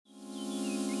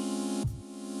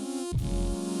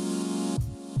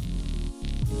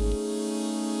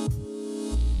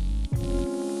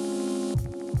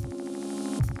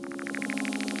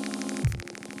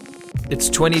It's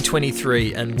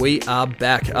 2023 and we are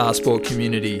back, our sport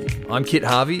community. I'm Kit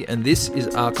Harvey and this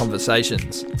is Our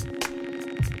Conversations.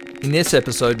 In this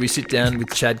episode, we sit down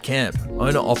with Chad Camp,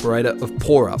 owner-operator of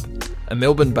Pour Up, a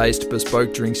Melbourne-based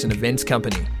bespoke drinks and events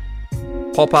company.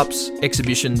 Pop-ups,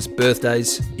 exhibitions,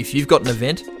 birthdays. If you've got an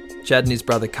event, Chad and his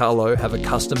brother Carlo have a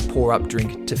custom Pour Up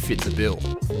drink to fit the bill.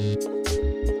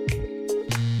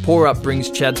 Pour Up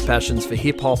brings Chad's passions for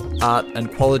hip-hop, art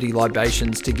and quality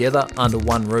libations together under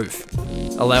one roof,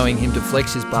 allowing him to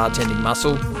flex his bartending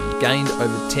muscle, gained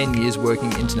over 10 years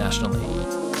working internationally.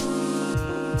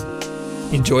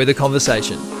 Enjoy the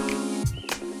conversation.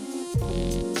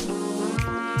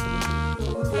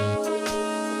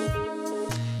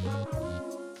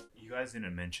 You guys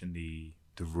didn't mention the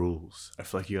rules. I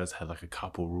feel like you guys had like a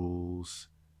couple rules.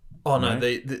 Oh no,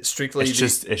 the strictly it's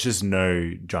just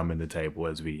no drum in the table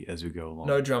as we go along.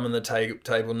 No drum in the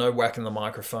table, no whacking the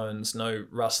microphones, no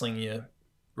rustling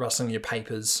your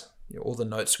papers, all the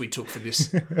notes we took for this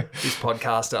this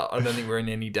podcast. I don't think we're in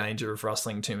any danger of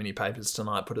rustling too many papers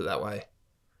tonight, put it that way.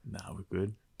 Nah, we're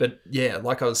good. But yeah,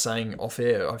 like I was saying off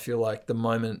air, I feel like the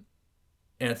moment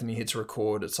Anthony hits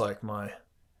record, it's like my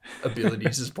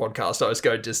abilities as podcast host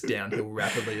go just downhill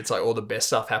rapidly. It's like all the best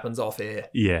stuff happens off air.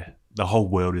 Yeah, the whole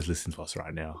world is listening to us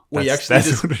right now. What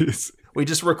it is. We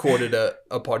just recorded a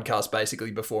podcast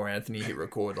basically before Anthony hit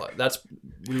record. Like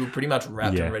we were pretty much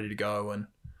wrapped and ready to go,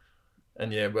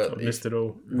 and yeah, but missed it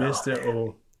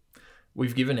all.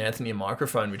 We've given Anthony a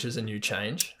microphone, which is a new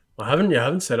change. I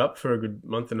haven't set up for a good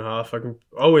month and a half. I can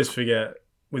always forget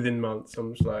within months.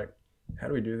 I'm just like, how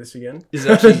do we do this again? Is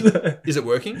it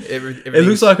working? It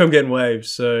looks like I'm getting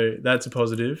waves, so that's a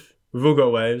positive. We've all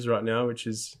got waves right now, which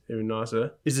is even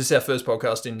nicer. Is this our first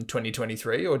podcast in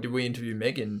 2023, or did we interview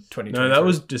Meg in 2023? No, that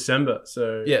was December.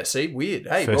 So yeah, see, weird.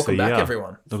 Hey, welcome back,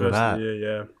 everyone. Look at that.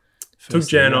 Yeah. Took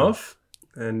Jan off,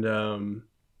 and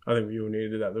I think we all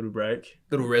needed that little break.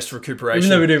 Little rest,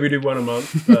 recuperation. Even though we do one a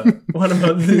month, but one a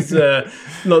month is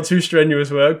not too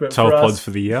strenuous work. But 12 pods for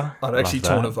the year. I'd actually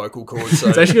torn a vocal cord. So.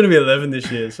 It's actually going to be 11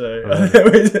 this year. So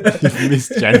you've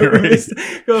missed January.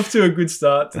 Got off to a good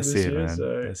start to That's this it, year. Man.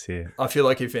 So. That's it. I feel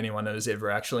like if anyone is ever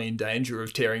actually in danger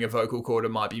of tearing a vocal cord, it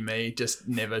might be me. Just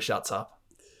never shuts up.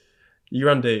 You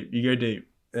run deep. You go deep.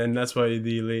 And that's why you're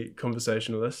the elite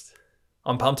conversationalist.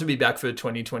 I'm pumped to be back for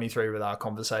 2023 with Our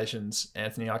Conversations,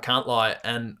 Anthony. I can't lie.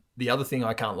 And the other thing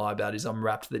I can't lie about is I'm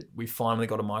rapt that we finally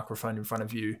got a microphone in front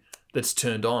of you that's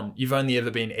turned on. You've only ever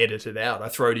been edited out. I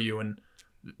throw to you and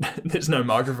there's no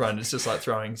microphone. It's just like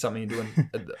throwing something into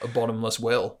a bottomless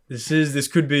well. This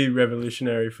could be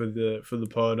revolutionary for the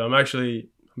pod. I'm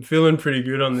feeling pretty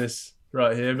good on this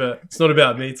right here, but it's not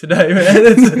about me today, man.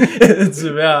 It's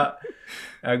about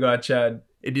our guy Chad.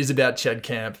 It is about Chad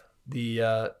Camp,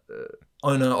 the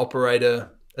owner,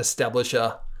 operator,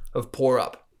 establisher of Pour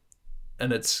Up.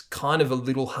 And it's kind of a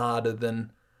little harder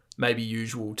than maybe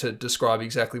usual to describe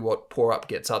exactly what Pour Up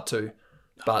gets up to.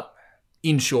 But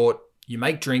in short, you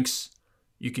make drinks,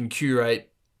 you can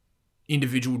curate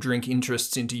individual drink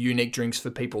interests into unique drinks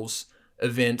for people's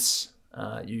events.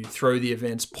 You throw the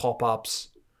events, pop-ups.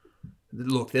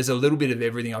 Look, there's a little bit of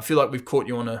everything. I feel like we've caught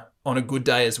you on a good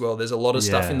day as well. There's a lot of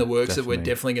stuff in the works that we're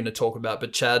definitely going to talk about.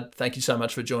 But Chad, thank you so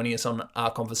much for joining us on Our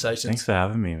Conversations. Thanks for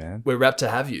having me, man. We're rapt to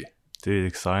have you. Dude,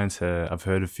 exciting I've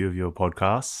heard a few of your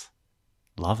podcasts.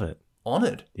 Love it.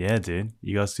 Honoured. Yeah, dude.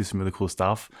 You guys do some really cool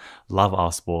stuff. Love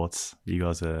our sports. You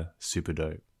guys are super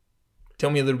dope. Tell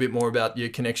me a little bit more about your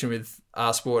connection with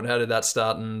our sport. How did that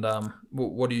start? And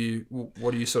what do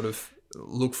you sort of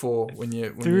look for when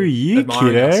you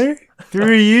kiddo?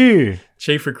 Through you.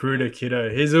 Chief recruiter, kiddo.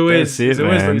 He's always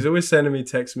sending me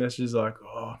text messages like,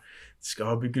 "Oh, this guy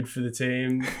will be good for the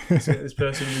team. This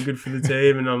person will be good for the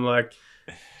team," and I'm like,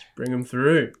 bring them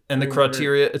through. And the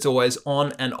criteria, it's always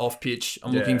on and off pitch.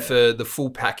 I'm looking for the full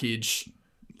package,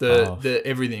 the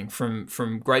everything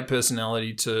from great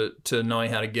personality to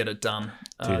knowing how to get it done.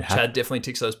 Dude, Chad definitely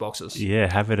ticks those boxes.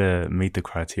 Yeah, have it meet the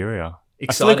criteria.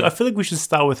 Exciting. I feel like we should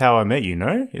start with how I met you,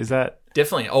 no? Is that...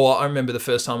 Definitely. Oh, I remember the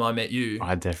first time I met you.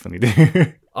 I definitely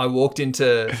do. I walked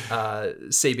into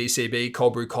CBCB,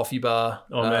 Cold Brew Coffee Bar.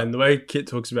 Oh, man, the way Kit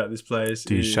talks about this place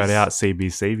Dude, shout out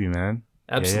CBCB, man.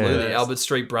 Absolutely. Yeah. Albert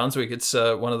Street, Brunswick. It's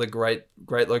one of the great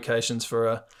locations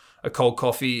for a cold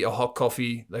coffee, a hot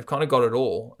coffee. They've kind of got it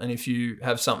all. And if you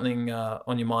have something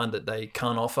on your mind that they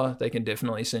can't offer, they can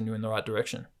definitely send you in the right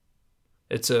direction.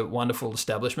 It's a wonderful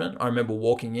establishment. I remember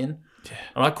walking in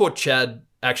and I caught Chad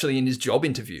actually in his job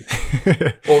interview.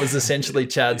 Or it was essentially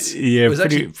Chad's... Yeah, it was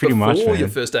pretty much, before man. your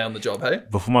first day on the job, hey?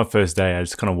 Before my first day, I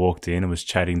just kind of walked in and was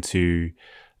chatting to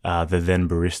the then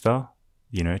barista,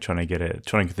 you know, trying to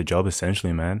get the job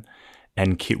essentially, man.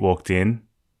 and Kit walked in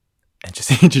and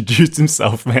just introduced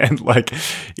himself, man. Like,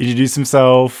 introduced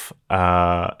himself,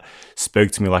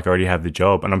 spoke to me like I already have the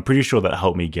job. And I'm pretty sure that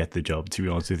helped me get the job, to be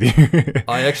honest with you.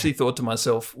 I actually thought to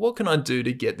myself, what can I do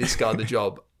to get this guy the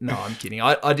job? No, I'm kidding.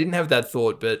 I didn't have that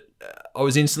thought, but I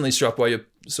was instantly struck by your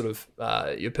sort of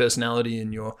your personality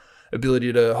and your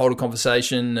ability to hold a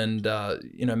conversation and,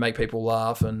 make people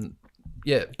laugh and,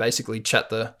 basically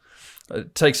chat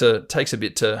it takes a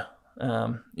bit to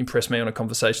impress me on a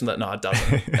conversation it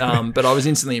doesn't. But I was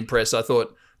instantly impressed. I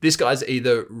thought this guy's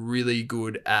either really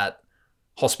good at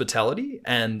hospitality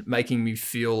and making me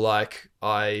feel like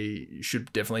I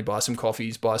should definitely buy some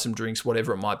coffees, buy some drinks,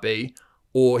 whatever it might be,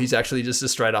 or he's actually just a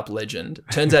straight up legend.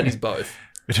 Turns out he's both.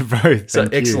 Both. So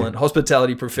excellent.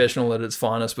 Hospitality professional at its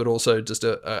finest, but also just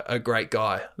a great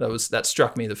guy. That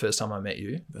struck me the first time I met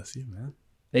you. That's it, man.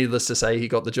 Needless to say, he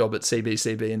got the job at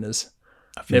CBCB and has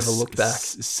never looked back.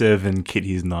 Serving Kit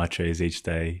his nachos each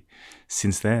day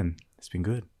since then. It's been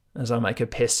good. As I make a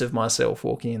pest of myself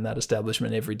walking in that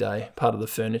establishment every day, part of the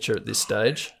furniture at this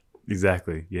stage.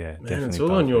 Exactly. Yeah, Man, definitely. it's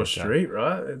all on your street,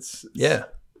 right? It's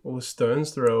all the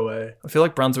stones throw away. I feel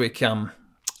like Brunswick,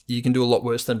 you can do a lot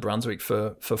worse than Brunswick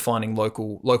for finding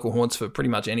local haunts for pretty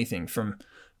much anything, from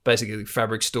basically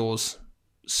fabric stores,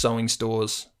 sewing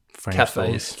stores,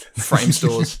 cafes, frame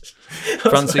stores.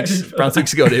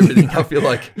 Brunswick's got everything. I feel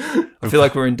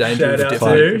like we're in danger of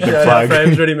Shout out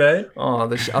Frames Ready Made. Oh,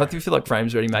 I feel like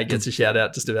Frames Ready Made gets a shout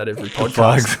out just about every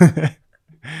podcast.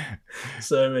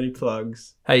 So many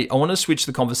plugs. Hey, I want to switch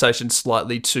the conversation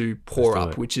slightly to Pour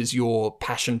Up, which is your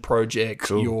passion project,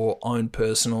 your own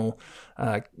personal,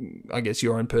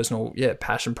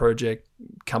 passion project,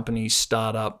 company,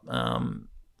 startup,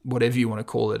 whatever you want to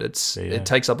call it. It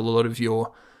takes up a lot of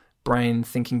your brain,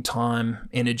 thinking time,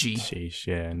 energy. Sheesh,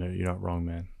 yeah, no, you're not wrong,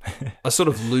 man. I sort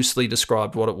of loosely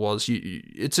described what it was.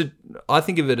 I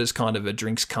think of it as kind of a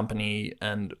drinks company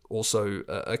and also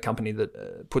a company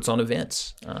that puts on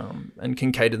events and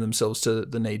can cater themselves to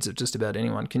the needs of just about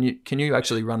anyone. Can you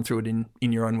actually run through it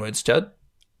in your own words, Chad?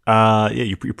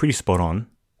 You're pretty spot on.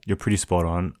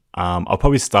 I'll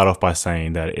probably start off by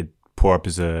saying that Pour Up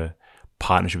is a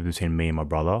partnership between me and my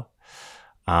brother.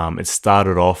 It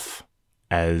started off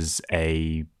as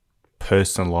a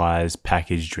personalized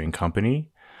packaged drink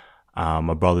company.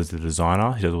 My brother's the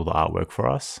designer. He does all the artwork for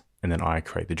us. And then I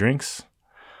create the drinks.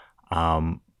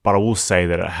 But I will say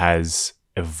that it has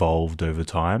evolved over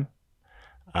time.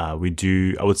 I would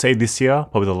say this year,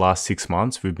 probably the last 6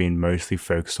 months, we've been mostly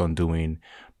focused on doing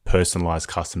personalized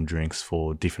custom drinks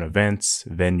for different events,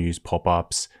 venues,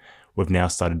 pop-ups. We've now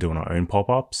started doing our own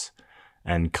pop-ups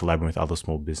and collaborating with other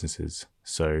small businesses.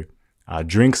 So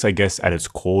drinks, I guess, at its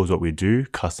core is what we do,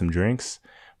 custom drinks.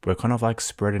 But we're kind of like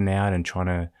spreading out and trying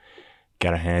to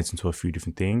get our hands into a few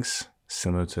different things,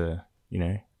 similar to,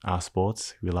 our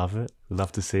sports. We love it. We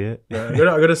love to see it. Yeah, I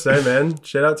gotta say, man,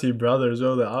 shout out to your brother as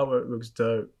well. The artwork looks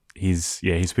dope. He's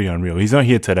pretty unreal. He's not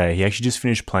here today. He actually just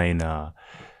finished playing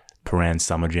Paran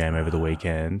Summer Jam over the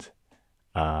weekend.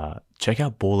 Check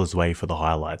out Baller's Way for the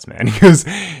highlights, man.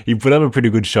 He put up a pretty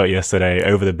good shot yesterday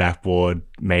over the backboard,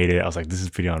 made it. I was like, this is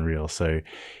pretty unreal. So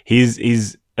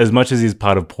he's as much as he's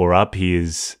part of Pour Up,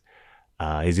 he's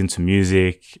into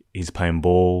music. He's playing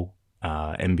ball,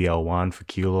 NBL 1 for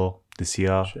Kilo this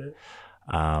year.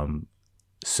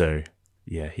 So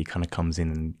yeah, he kind of comes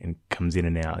in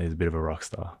and out. He's a bit of a rock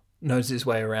star. Knows his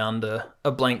way around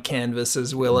a blank canvas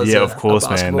as well as of course,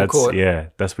 man. Court.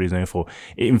 That's what he's known for.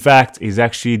 In fact, he's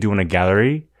actually doing a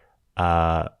gallery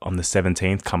on the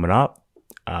 17th coming up.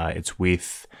 It's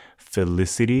with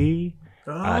Felicity.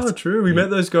 True. We met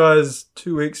those guys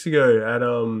 2 weeks ago at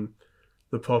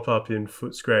the pop-up in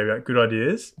Footscray at Good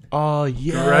Ideas. Oh,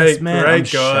 yes, man.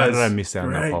 Great guys. I missed out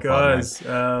on that pop-up, guys.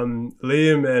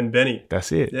 Liam and Benny.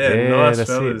 That's it. Yeah, nice that's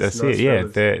fellas. it. That's nice it. Yeah,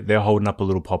 fellas. they're holding up a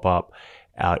little pop-up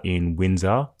out in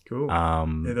Windsor. Cool.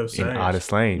 In saying.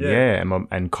 Artist Lane. Yeah.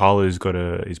 And Carlo's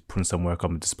is putting some work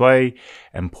on the display,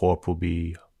 and Pour Up will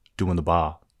be doing the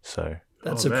bar. So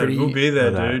that's we'll be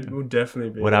there, dude. We'll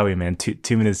definitely be. What are we, man?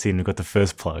 2 minutes in, we've got the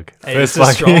first plug. Hey, it's a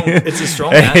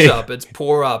strong mashup. It's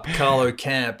Pour Up, Carlo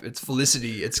Camp, it's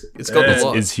Felicity. It's got the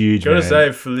lot. It's huge. Gotta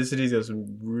say, Felicity's got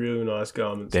some really nice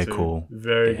garments. They're too. cool.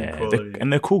 Very good quality.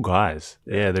 They're cool guys.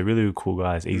 Yeah, they're really cool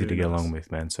guys. Easy to get along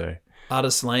with, man. So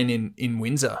Artist Lane in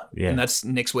Windsor. Yeah. And that's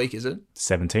next week, is it?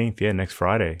 17th, next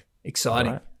Friday.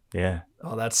 Exciting. Right? Yeah.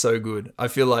 Oh, that's so good. I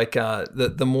feel like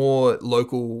the more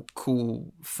local,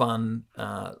 cool, fun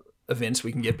events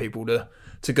we can get people to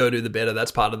go to, the better.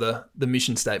 That's part of the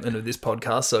mission statement of this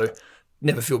podcast. So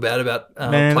never feel bad about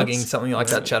plugging something like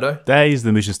that, Chado. That is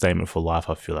the mission statement for life,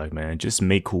 I feel like, man. Just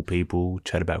meet cool people,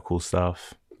 chat about cool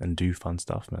stuff, and do fun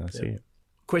stuff, man. That's it.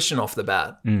 Question off the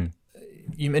bat.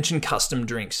 You mentioned custom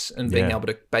drinks and being able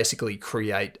to basically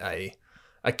create a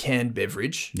canned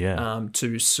beverage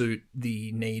to suit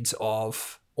the needs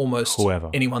of almost whoever,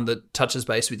 anyone that touches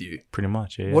base with you. Pretty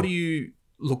much, yeah. What do you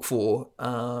look for?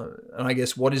 And I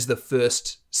guess what is the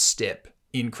first step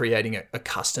in creating a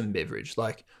custom beverage?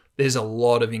 Like, there's a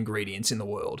lot of ingredients in the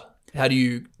world. How do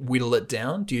you whittle it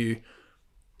down? Do you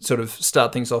sort of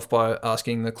start things off by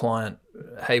asking the client,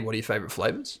 hey, what are your favorite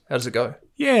flavors? How does it go?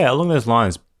 Yeah, along those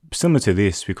lines, similar to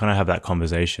this, we kind of have that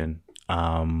conversation.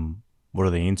 What are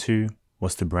they into?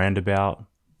 What's the brand about?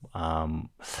 What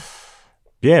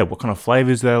kind of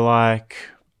flavors they like?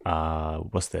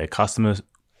 What's their customers?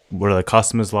 What are the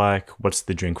customers like? What's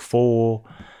the drink for?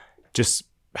 Just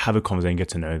have a conversation, get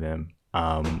to know them.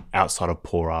 Outside of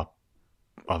Pour Up,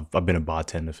 I've been a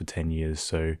bartender for 10 years,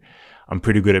 so I'm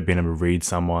pretty good at being able to read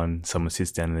someone. Someone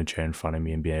sits down in the chair in front of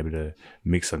me and be able to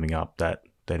mix something up that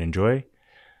they'd enjoy.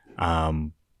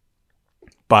 But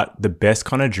the best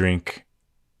kind of drink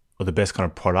or the best kind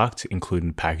of product,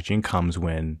 including packaging, comes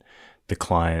when the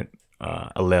client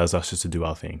allows us just to do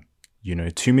our thing. You know,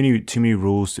 too many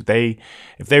rules. If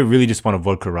they really just want a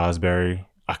vodka raspberry,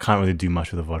 I can't really do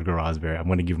much with a vodka raspberry. I'm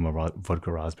going to give them a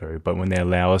vodka raspberry. But when they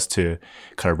allow us to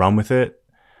kind of run with it,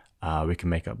 we can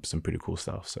make up some pretty cool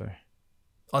stuff. So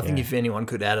I think if anyone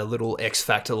could add a little X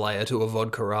factor layer to a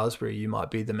vodka raspberry, you might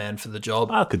be the man for the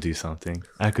job. I could do something.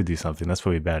 That's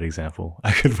probably a bad example.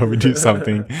 I could probably do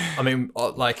something. I mean,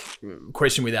 like,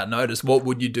 question without notice, what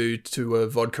would you do to a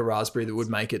vodka raspberry that would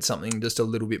make it something just a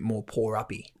little bit more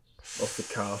pour-uppy? Off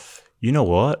the cuff. You know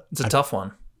what? It's a tough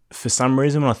one. For some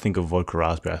reason, when I think of vodka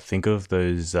raspberry, I think of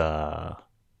those, what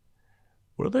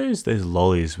are those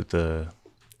lollies with the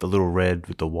little red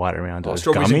with the white around it.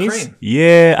 Strawberries gummies. and cream.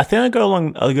 Yeah, I think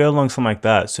I'll go along something like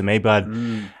that. So maybe I'd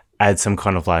add some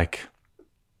kind of like,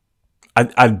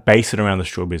 I'd base it around the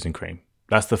strawberries and cream.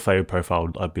 That's the flavor profile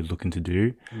I'd be looking to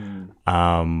do.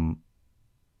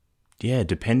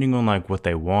 Depending on like what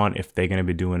they want, if they're going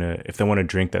to be if they want a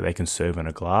drink that they can serve in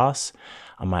a glass,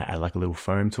 I might add like a little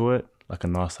foam to it, like a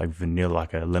nice like vanilla,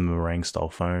 like a lemon meringue style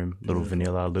foam, little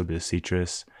vanilla, a little bit of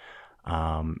citrus.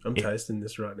 I'm tasting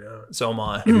this right now. So am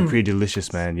I. It'd be pretty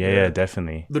delicious, man. Yeah,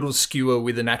 definitely. Little skewer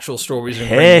with an actual strawberries and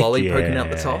cream lolly poking out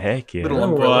the top. Heck yeah. Little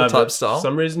umbrella type style. For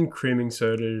some reason, creaming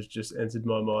soda has just entered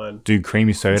my mind. Dude,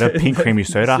 creamy soda, pink creamy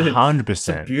soda, 100%. It's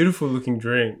a beautiful looking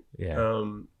drink. Yeah.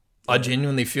 I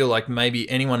genuinely feel like maybe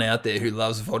anyone out there who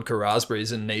loves vodka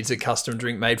raspberries and needs a custom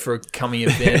drink made for a coming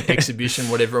event, exhibition,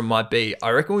 whatever it might be,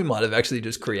 I reckon we might have actually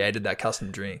just created that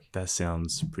custom drink. That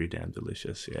sounds pretty damn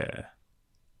delicious, yeah.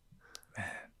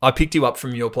 I picked you up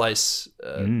from your place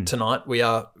tonight. We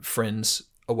are friends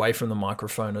away from the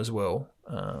microphone as well.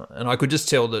 And I could just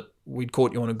tell that we'd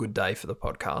caught you on a good day for the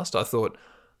podcast. I thought,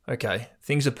 okay,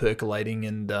 things are percolating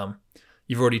and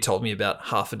you've already told me about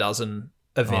half a dozen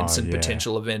events and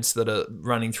potential events that are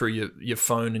running through your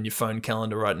phone and your phone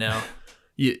calendar right now.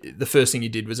 The first thing you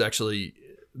did was actually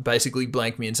basically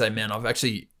blank me and say, man, I've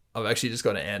actually just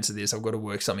got to answer this. I've got to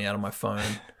work something out on my phone.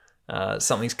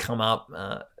 Something's come up.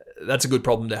 That's a good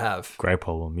problem to have. Great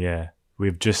problem, yeah.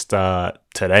 We've just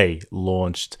today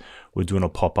launched, we're doing a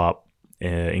pop-up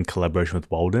in collaboration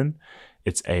with Walden.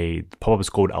 The pop-up is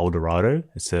called El Dorado.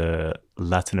 It's a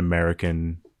Latin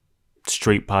American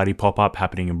street party pop-up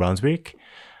happening in Brunswick.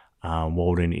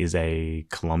 Walden is a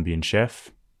Colombian chef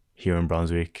here in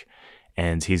Brunswick,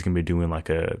 and he's going to be doing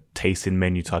like a tasting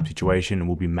menu type situation, and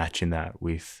we'll be matching that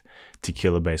with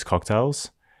tequila-based cocktails.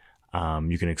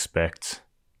 You can expect,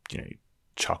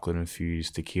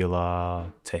 chocolate-infused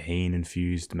tequila,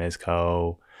 Tajín-infused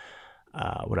mezcal.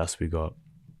 What else we got?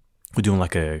 We're doing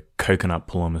like a coconut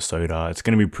Paloma soda. It's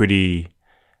going to be pretty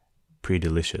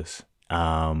delicious.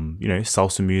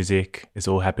 Salsa music is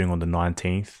all happening on the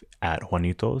 19th at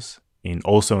Juanitos.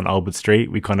 Also on Albert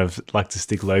Street. We kind of like to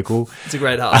stick local. It's a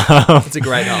great hub.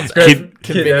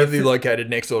 Conveniently located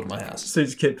next door to my house.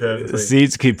 Suits Kit perfectly.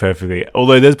 Suits Kit perfectly.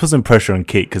 Although there's put some pressure on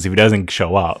Kit because if he doesn't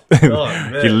show up,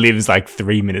 he lives like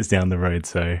 3 minutes down the road.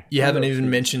 So you haven't even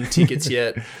mentioned tickets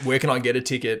yet. Where can I get a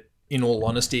ticket? In all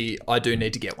honesty, I do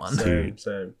need to get one.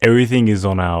 Same. Everything is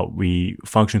on we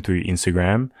function through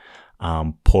Instagram,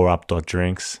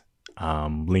 pourup.drinks,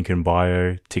 link in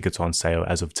bio, tickets on sale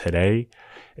as of today.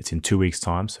 It's in 2 weeks'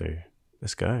 time, so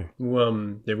let's go.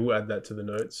 We'll add that to the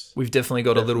notes. We've definitely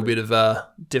got a little bit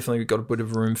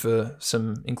of room for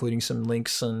including some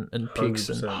links and pics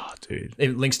 100%.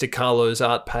 and links to Carlo's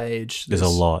art page. There's a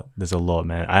lot,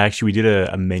 man. We did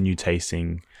a menu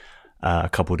tasting a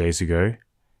couple of days ago,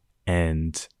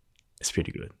 and it's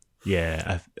pretty good.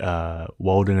 Yeah,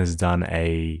 Walden has done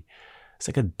it's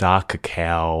like a dark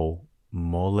cacao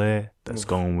mole that's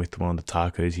going with one of the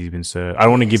tacos he's been served. I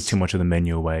don't want to give too much of the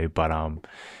menu away, but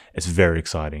it's very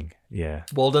exciting. Yeah,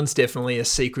 Walden's definitely a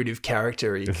secretive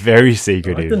character. very I like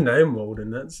secretive. the name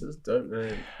Walden. That's a dope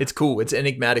name. It's cool. It's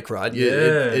enigmatic, right?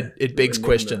 Yeah. It begs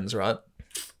questions, right?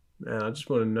 Man, I just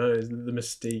want to know the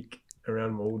mystique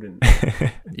around Walden.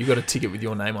 You got a ticket with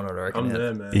your name on it, I reckon. I'm man.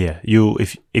 there, man. Yeah,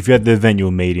 if you're at the event, you'll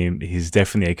meet him. He's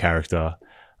definitely a character,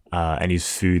 and his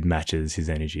food matches his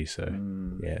energy. So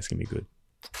yeah, it's gonna be good.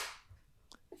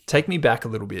 Take me back a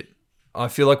little bit. I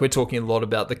feel like we're talking a lot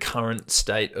about the current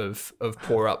state of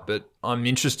Pour Up, but I'm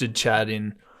interested, Chad,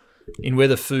 in where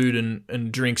the food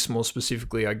and drinks more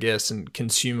specifically, I guess, and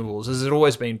consumables. Has it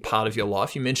always been part of your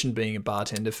life? You mentioned being a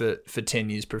bartender for 10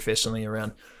 years professionally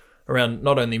around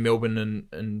not only Melbourne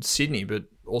and Sydney, but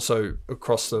also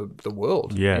across the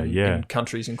world. In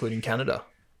countries including Canada.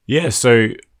 Yeah, so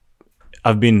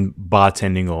I've been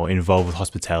bartending or involved with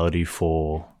hospitality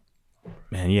for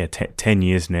 10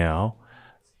 years now.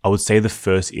 I would say the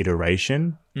first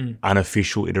iteration,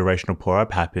 unofficial iteration of Pour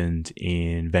Up happened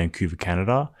in Vancouver,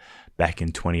 Canada, back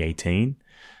in 2018.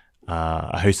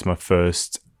 I hosted my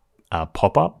first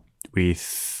pop-up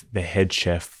with the head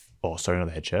chef, not the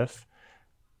head chef,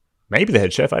 maybe the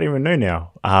head chef, I don't even know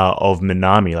now, of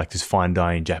Minami, like this fine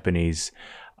dining Japanese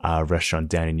restaurant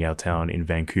down in Yaletown in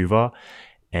Vancouver.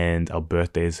 And our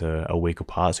birthdays are a week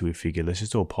apart, so we figured let's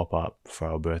just do a pop-up for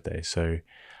our birthday. So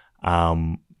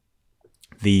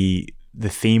the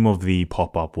theme of the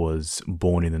pop-up was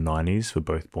born in the 90s. We're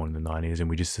both born in the 90s, and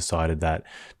we just decided that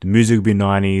the music would be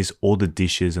 90s, all the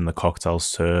dishes and the cocktails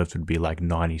served would be like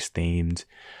 90s themed.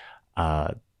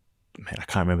 I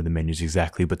can't remember the menus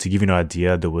exactly, but to give you an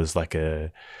idea, there was like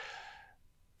a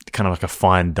kind of like a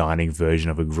fine dining version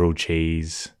of a grilled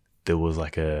cheese. There was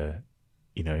like a,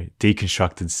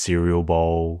 deconstructed cereal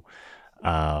bowl.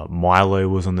 Milo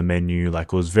was on the menu.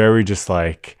 Like, it was very just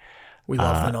like, we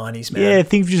love the 90s, man. yeah,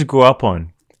 things you just grew up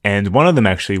on. And one of them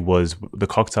actually was the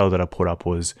cocktail that I put up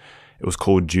it was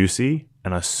called Juicy,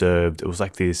 and it was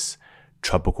like this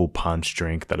tropical punch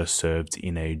drink that I served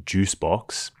in a juice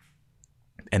box.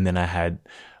 And then I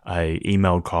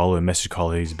emailed Carlo and messaged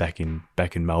Carlo, who's back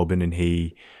in Melbourne, and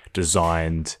he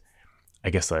designed, I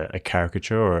guess, a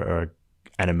caricature or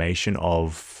animation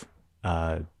of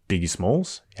Biggie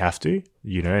Smalls. You have to,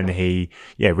 and he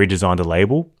redesigned a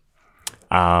label.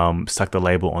 Stuck the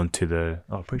label onto the.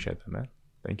 Oh, appreciate that, man.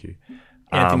 Thank you.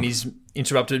 Anthony's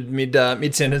interrupted mid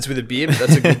sentence with a beer, but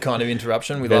that's a good kind of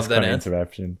interruption. We love that,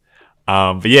 interruption.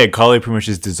 But yeah, Carly pretty much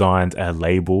just designed a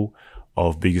label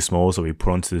of Biggie Smalls that we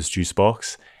put onto this juice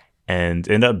box, and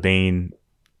ended up being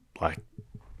like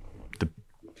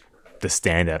the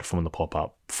standout from the pop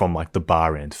up from like the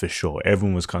bar end for sure.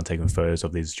 Everyone was kind of taking photos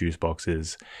of these juice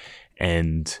boxes,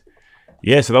 and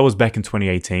yeah, so that was back in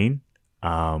 2018.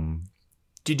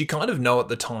 Did you kind of know at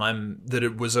the time that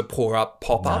it was a Pour Up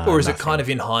pop-up, or is it kind of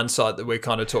in hindsight that we're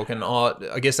kind of talking,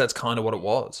 I guess that's kind of what it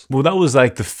was? Well, that was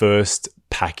like the first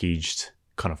packaged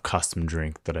kind of custom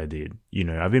drink that I did.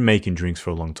 I've been making drinks for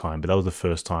a long time, but that was the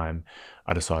first time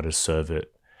I decided to serve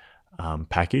it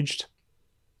packaged.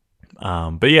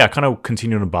 But yeah, I kind of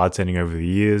continued on bartending over the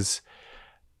years,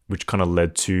 which kind of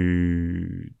led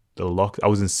to I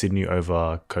was in Sydney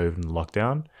over COVID and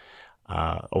lockdown.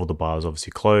 All the bars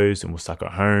obviously closed and was stuck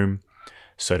at home.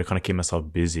 So to kind of keep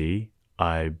myself busy,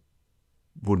 I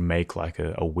would make like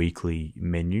a weekly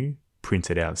menu,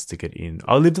 print it out, stick it in.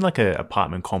 I lived in like an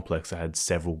apartment complex that had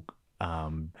several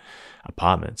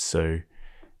apartments. So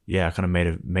yeah, I kind of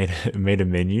made a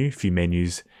menu, a few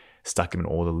menus, stuck them in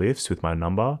all the lifts with my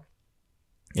number.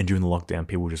 And during the lockdown,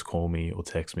 people would just call me or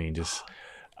text me and just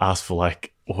ask for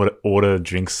like order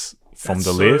drinks from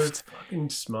the lift. Fucking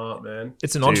smart, man.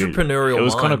 It's an entrepreneurial. It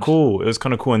was mind. kind of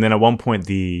cool. And then at one point,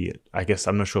 I guess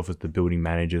I'm not sure if it's the building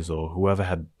managers or whoever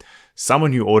had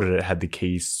someone who ordered it had the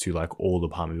keys to like all the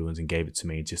apartment buildings and gave it to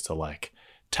me just to like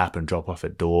tap and drop off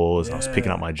at doors. Yeah. And I was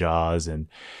picking up my jars, and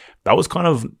that was kind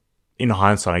of, in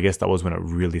hindsight, I guess that was when it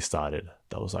really started.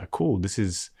 That was like, cool.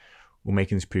 We're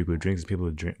making these pretty good drinks, and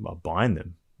people are buying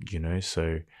them.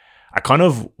 So I kind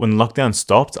of, when lockdown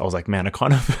stopped, I was like, man, I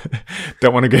kind of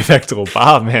don't want to go back to a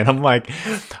bar, man.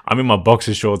 I'm in my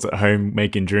boxer shorts at home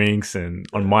making drinks and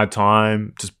on my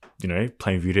time, just,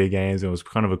 playing video games. It was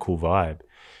kind of a cool vibe.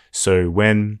 So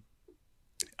when,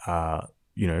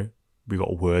 we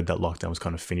got word that lockdown was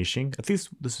kind of finishing, I think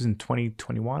this was in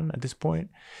 2021 at this point,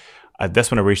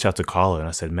 that's when I reached out to Carlo and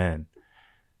I said, man,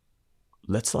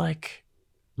 let's like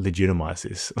legitimize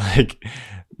this. Like,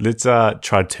 let's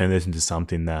try to turn this into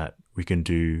something that we can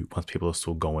do once people are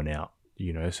still going out,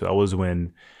 So that was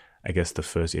when I guess the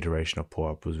first iteration of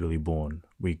Pour Up was really born.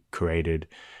 We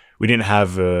didn't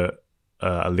have a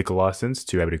liquor license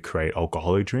to be able to create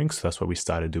alcoholic drinks. So that's why we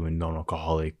started doing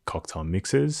non-alcoholic cocktail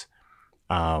mixes.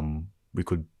 We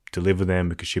could deliver them,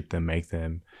 we could ship them, make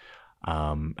them.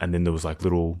 And then there was like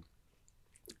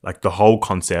the whole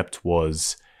concept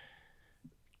was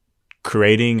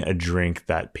creating a drink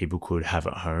that people could have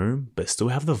at home, but still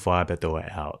have the vibe that they were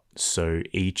out. So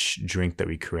each drink that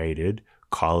we created,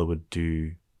 Kyla would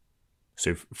do.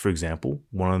 So for example,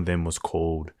 one of them was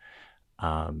called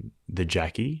the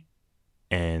Jackie,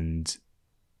 and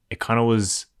it kind of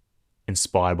was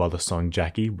inspired by the song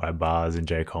Jackie by Bars and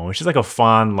J. Cole. It's just like a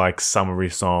fun, like summery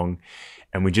song.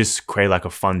 And we just created like a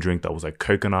fun drink that was like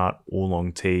coconut,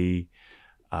 oolong tea,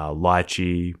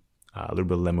 lychee, a little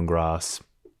bit of lemongrass.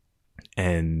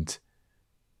 And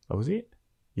that was it.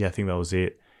 Yeah, I think that was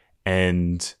it.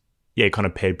 And yeah, it kind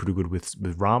of paired pretty good with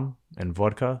rum and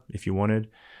vodka if you wanted.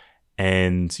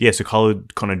 And yeah, so Kyla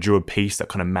kind of drew a piece that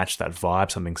kind of matched that vibe,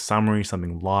 something summery,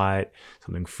 something light,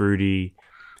 something fruity.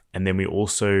 And then we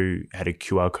also had a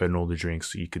QR code in all the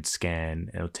drinks so you could scan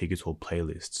and it'll take you to a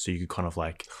playlist. So you could kind of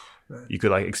like, you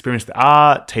could like experience the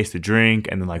art, taste the drink,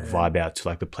 and then like vibe out to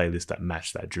like the playlist that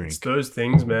matched that drink. It's those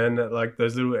things, man, that like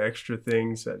those little extra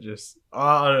things that just,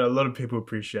 I don't know, a lot of people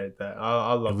appreciate that.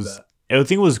 I love that. I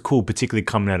think it was cool, particularly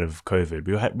coming out of COVID.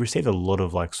 We received a lot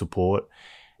of like support,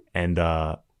 and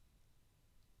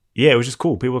yeah, it was just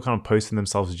cool. People were kind of posting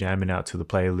themselves, jamming out to the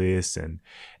playlist, and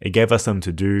it gave us something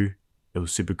to do. It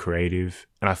was super creative,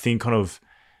 and I think kind of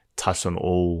touched on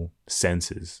all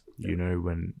senses, you know,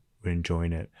 when we're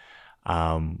enjoying it.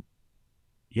 So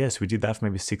we did that for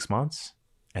maybe 6 months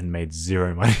and made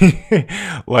zero money.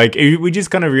 Like we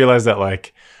just kind of realized that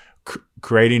like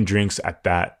creating drinks at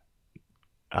that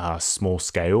small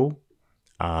scale,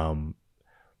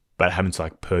 but having to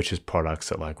like purchase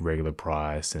products at like regular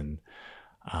price, and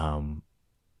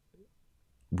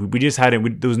we just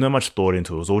hadn't, there was no much thought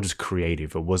into it. It was all just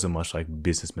creative. It wasn't much like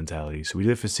business mentality. So we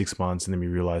did it for 6 months, and then we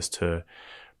realized to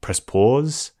press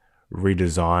pause,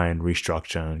 redesign,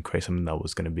 restructure, and create something that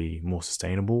was going to be more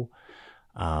sustainable.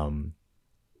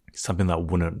 Something that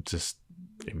wouldn't just,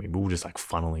 we were just like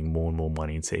funneling more and more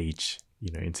money into each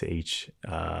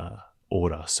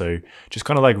order. So just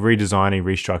kind of like redesigning,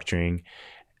 restructuring,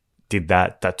 did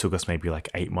that. That took us maybe like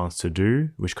 8 months to do,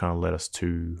 which kind of led us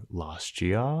to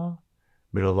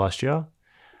middle of last year,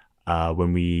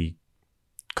 when we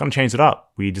kind of changed it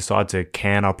up. We decided to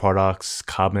can our products,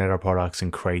 carbonate our products,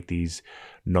 and create these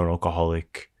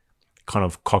non-alcoholic kind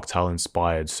of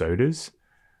cocktail-inspired sodas.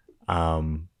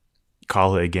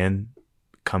 Carla, again,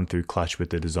 come through clutch with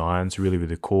the designs. Really,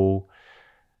 really cool.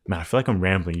 Man, I feel like I'm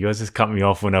rambling. You guys just cut me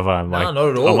off whenever I'm like, no, not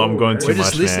at all. I'm going too much, We're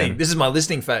just listening. man. This is my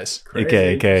listening phase.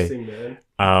 Okay.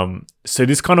 So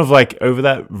this kind of like over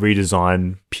that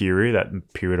redesign period,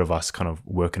 that period of us kind of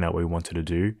working out what we wanted to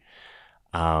do,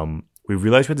 we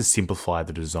realized we had to simplify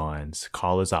the designs.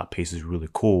 Carla's art piece is really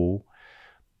cool,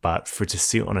 but for it to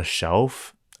sit on a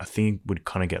shelf, I think it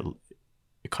kind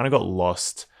of got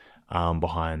lost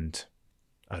behind,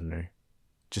 I don't know,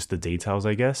 just the details,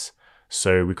 I guess.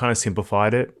 So we kind of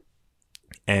simplified it.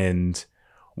 And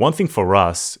one thing for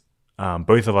us,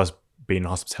 both of us being in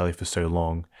hospitality for so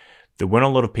long, there weren't a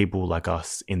lot of people like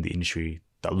us in the industry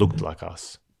that looked like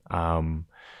us.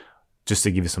 Just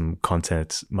to give you some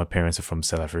context, my parents are from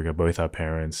South Africa, both our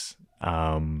parents.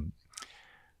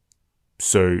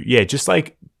 So yeah, just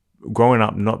like growing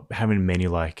up, not having many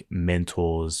like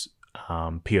mentors,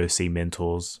 POC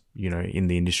mentors, you know, in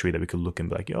the industry that we could look and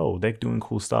be like, yo, they're doing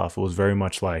cool stuff. It was very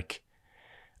much like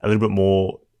a little bit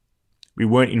more, we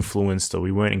weren't influenced or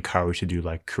we weren't encouraged to do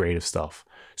like creative stuff.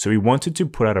 So we wanted to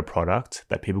put out a product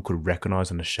that people could recognize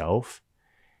on the shelf,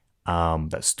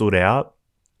 that stood out,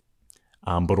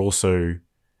 but also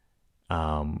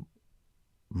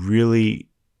really,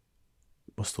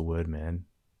 what's the word, man?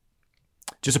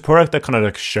 Just a product that kind of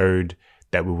like showed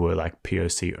that we were like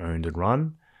POC owned and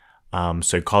run.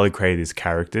 So Kylie created these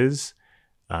characters.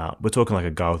 We're talking like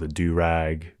a guy with a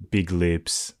do-rag, big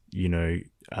lips, you know,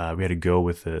 we had a girl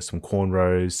with some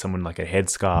cornrows, someone like a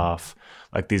headscarf,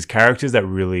 like these characters that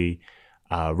really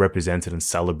represented and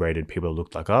celebrated people that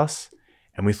looked like us.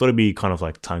 And we thought it'd be kind of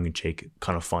like tongue-in-cheek,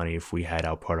 kind of funny if we had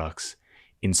our products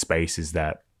in spaces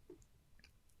that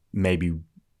maybe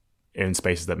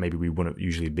we wouldn't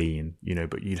usually be in, you know,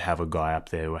 but you'd have a guy up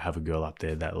there or have a girl up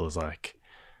there that was like,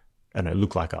 I don't know,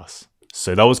 look like us.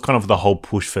 So that was kind of the whole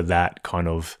push for that kind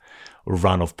of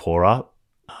run of Pour Up.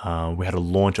 We had a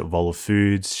launch at Vola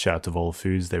Foods. Shout out to Vola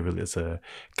Foods. It's a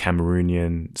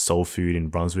Cameroonian soul food in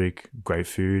Brunswick. Great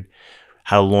food.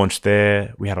 had a launch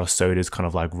there. We had our sodas kind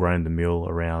of like running the mill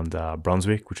around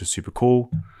Brunswick, which was super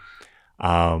cool.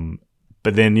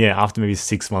 But then, yeah, after maybe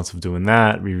 6 months of doing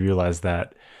that, we realized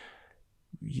that,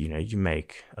 you know, you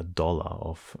make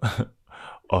 $1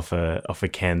 off a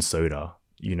canned soda,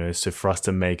 you know. So for us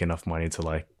to make enough money to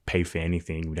like pay for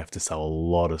anything, we'd have to sell a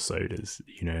lot of sodas,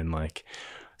 you know. And like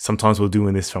sometimes we're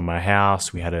doing this from our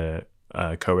house. We had a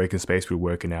co-working space we were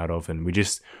working out of, and we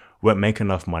just weren't making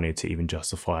enough money to even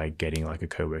justify getting like a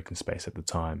co-working space at the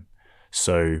time.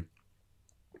 So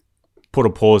put a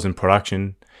pause in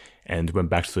production and went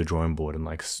back to the drawing board and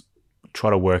like try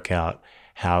to work out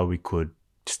how we could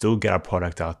still get our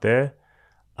product out there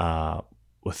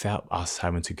without us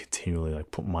having to continually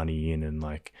like put money in. And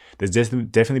like there's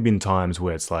definitely been times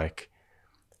where it's like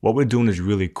what we're doing is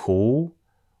really cool,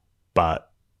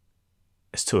 but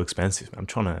it's too expensive.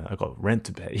 I got rent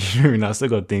to pay, and I still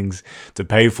got things to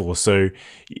pay for. So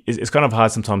it's kind of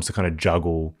hard sometimes to kind of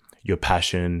juggle your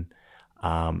passion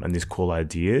and these cool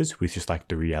ideas with just like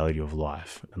the reality of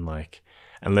life. And like,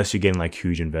 unless you're getting like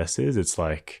huge investors, it's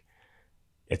like,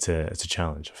 it's a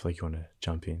challenge. I feel like you want to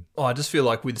jump in. Oh, I just feel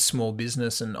like with small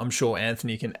business, and I'm sure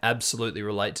Anthony can absolutely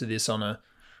relate to this on a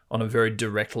very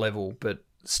direct level, but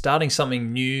starting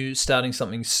something new, starting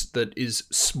something that is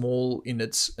small in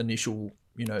its initial,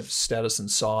 you know, status and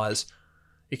size,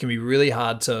 it can be really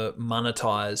hard to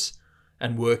monetize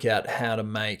and work out how to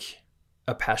make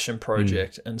a passion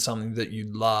project and something that you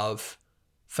love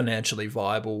financially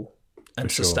viable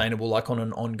and sustainable, like on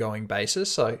an ongoing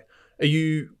basis. So are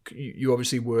you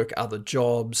obviously work other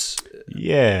jobs?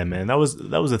 Yeah, man, that was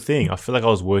the thing. I feel like I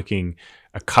was working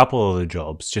a couple of the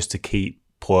jobs just to keep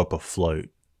Pour Up afloat,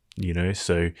 you know.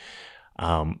 So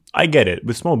I get it.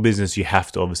 With small business, you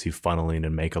have to obviously funnel in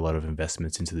and make a lot of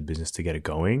investments into the business to get it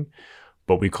going.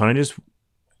 But we kind of just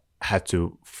had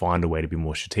to find a way to be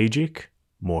more strategic,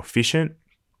 more efficient,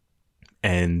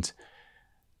 and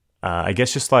I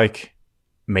guess just like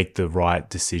make the right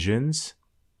decisions.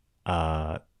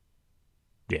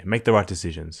 Make the right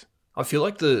decisions. I feel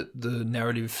like the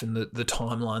narrative and the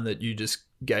timeline that you just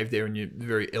gave there in your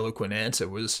very eloquent answer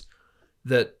was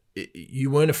that you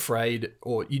weren't afraid,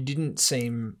 or you didn't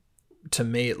seem, to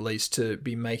me at least, to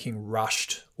be making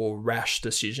rushed or rash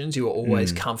decisions. You were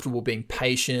always comfortable being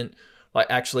patient, like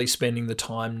actually spending the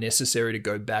time necessary to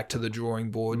go back to the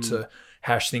drawing board to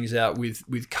hash things out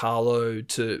with Carlo,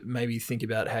 to maybe think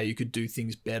about how you could do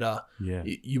things better. Yeah.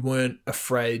 You weren't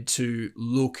afraid to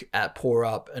look at Pour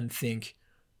Up and think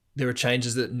there are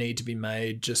changes that need to be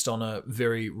made just on a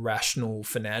very rational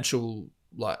financial,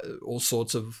 like all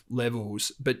sorts of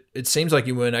levels. But it seems like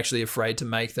you weren't actually afraid to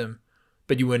make them,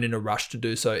 but you weren't in a rush to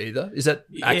do so either. Is that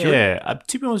accurate? Yeah.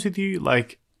 To be honest with you,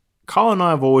 like Carl and I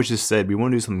have always just said we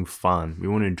want to do something fun. We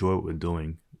want to enjoy what we're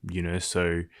doing, you know.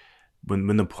 So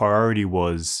when the priority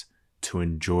was to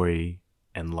enjoy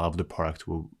and love the product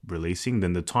we're releasing,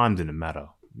 then the time didn't matter,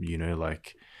 you know.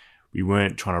 Like we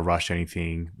weren't trying to rush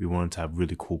anything. We wanted to have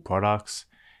really cool products,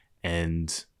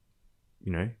 and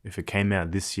you know, if it came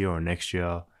out this year or next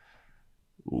year,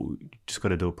 we just got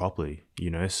to do it properly,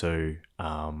 you know. So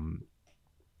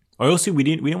also we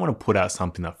didn't want to put out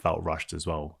something that felt rushed as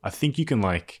well. I think you can,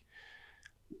 like,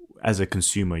 as a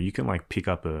consumer, you can like pick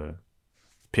up a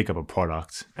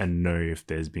product and know if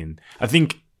there's been. I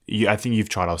think you've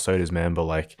tried our sodas, man. But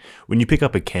like when you pick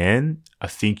up a can, I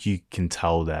think you can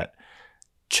tell that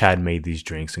Chad made these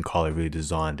drinks and Carlo really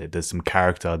designed it. There's some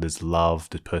character, there's love,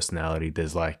 there's personality,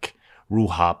 there's like real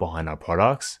heart behind our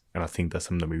products, and I think that's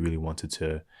something that we really wanted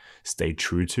to stay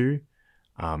true to.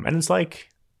 And it's like,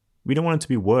 we don't want it to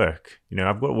be work. You know,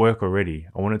 I've got work already.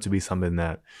 I want it to be something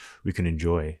that we can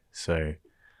enjoy. So,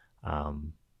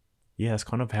 it's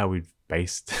kind of how we've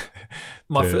based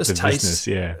my first taste. Business,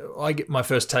 yeah. I get my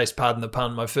first taste, pardon the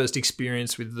pun, my first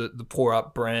experience with the Pour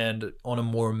Up brand on a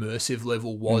more immersive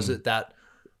level was at that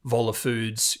Vola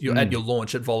Foods, at your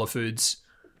launch at Vola Foods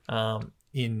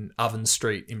in Oven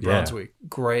Street in Brunswick. Yeah.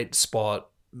 Great spot,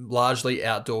 largely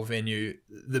outdoor venue.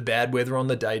 The bad weather on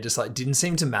the day just like didn't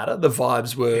seem to matter. The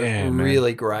vibes were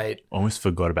really great. Almost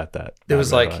forgot about that. There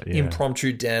was like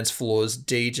impromptu dance floors,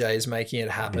 DJs making it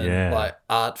happen, like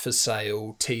art for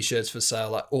sale, t-shirts for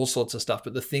sale, like all sorts of stuff.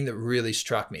 But the thing that really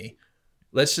struck me,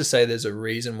 let's just say there's a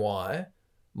reason why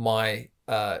my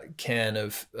can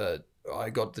of I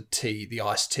got the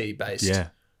iced tea based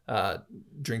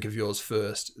drink of yours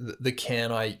first. The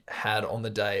can I had on the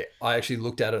day, I actually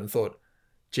looked at it and thought,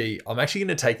 gee, I'm actually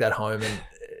going to take that home,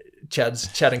 and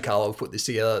Chad and Carlo have put this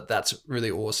together. That's really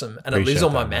awesome. And it lives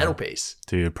on my mantelpiece.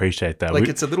 Dude, appreciate that. Like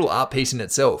it's a little art piece in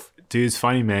itself. Dude, it's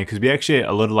funny, man, because we actually,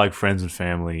 a lot of like friends and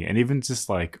family, and even just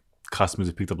like customers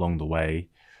who picked up along the way,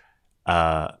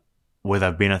 whether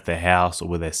I've been at their house or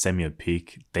whether they send me a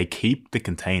pic, they keep the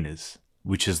containers,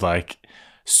 which is like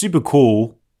super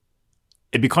cool.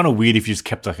 It'd be kind of weird if you just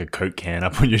kept like a Coke can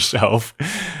up on your shelf.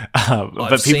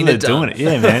 But people are doing it.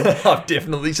 Yeah, man. I've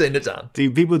definitely seen it done.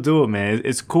 Dude, people do it, man.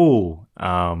 It's cool.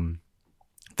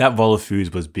 That Vola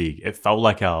Foods was big. It felt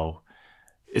like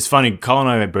it's funny, Carl and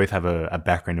I both have a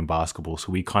background in basketball,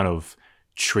 so we kind of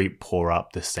treat Pour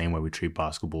Up the same way we treat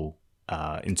basketball,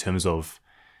 in terms of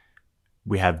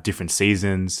we have different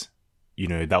seasons. You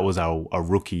know, that was our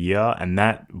rookie year, and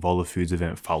that Vola Foods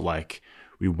event felt like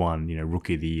we won, you know,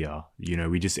 rookie of the year. You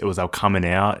know, it was our coming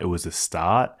out. It was the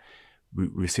start. We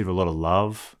received a lot of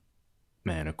love.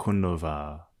 Man, it couldn't have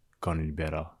gone any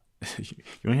better. You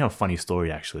want to hear a funny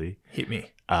story, actually? Hit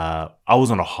me. I was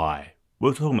on a high.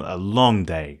 We're talking about a long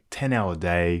day, 10-hour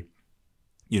day.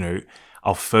 You know,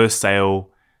 our first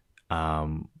sale,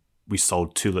 we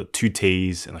sold two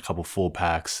teas and a couple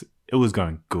 4-packs. It was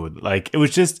going good. Like, it was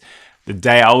just the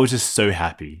day I was just so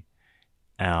happy.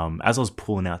 As I was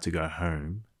pulling out to go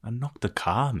home, I knocked the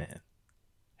car, man.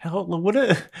 I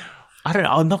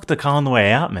knocked the car on the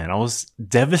way out, man. I was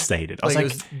devastated. I was like,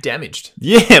 it was damaged.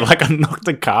 Yeah, like I knocked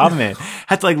the car, man.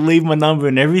 Had to like leave my number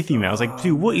and everything, man. I was like,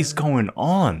 dude, what is going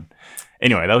on?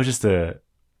 Anyway, that was just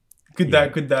Could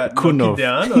that knock you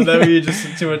down? Or that were you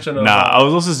just too much on a I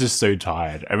was also just so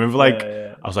tired. I remember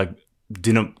I was like,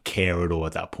 didn't care at all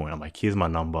at that point. I'm like, here's my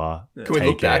number. Can we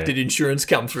look back? Did insurance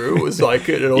come through? It was like,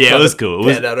 it all yeah, it was cool.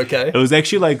 Panned out okay? It was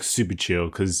actually like super chill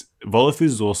because Vola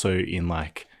Foods is also in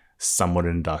like somewhat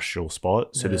industrial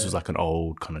spot. So this was like an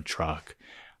old kind of truck.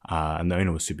 And the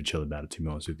owner was super chill about it, to be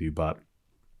honest with you. But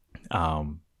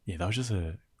yeah, that was just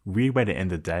a weird way to end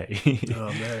the day.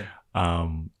 Oh,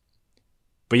 man.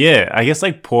 But yeah, I guess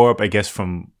like Pour Up, I guess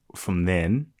from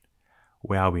then,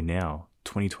 where are we now?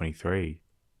 2023.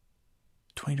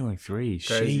 2023.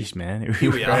 Crazy. Sheesh, man.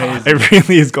 Here we are. It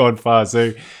really has gone far.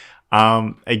 So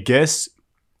I guess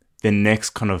the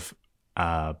next kind of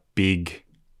big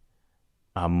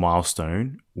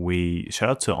milestone, we shout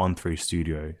out to On3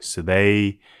 Studio. So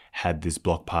they had this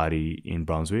block party in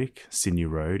Brunswick, Sydney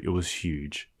Road. It was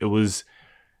huge. It was,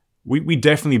 we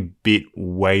definitely bit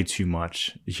way too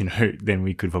much, you know, than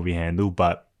we could probably handle,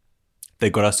 but they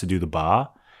got us to do the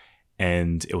bar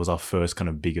and it was our first kind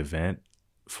of big event.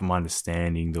 From my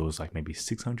understanding, there was like maybe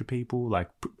 600 people, like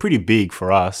pretty big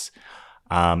for us.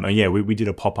 And yeah, we did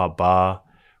a pop-up bar.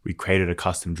 We created a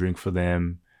custom drink for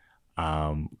them.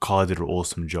 Carla did an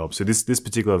awesome job. So this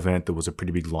particular event, there was a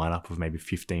pretty big lineup of maybe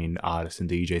 15 artists and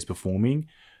DJs performing.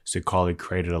 So Carla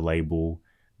created a label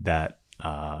that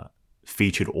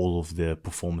featured all of the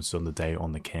performances on the day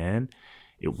on the can.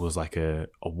 It was like a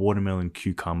watermelon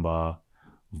cucumber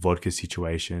vodka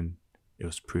situation. It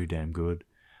was pretty damn good.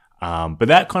 But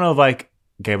that kind of like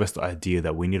gave us the idea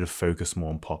that we need to focus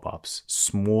more on pop-ups,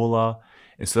 smaller,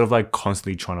 instead of like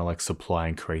constantly trying to like supply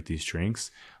and create these drinks.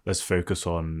 Let's focus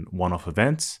on one-off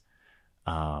events.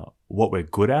 What we're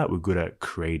good at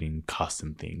creating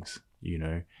custom things, you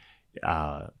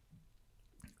know,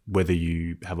 whether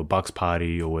you have a Bucks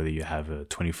party or whether you have a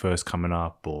 21st coming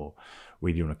up or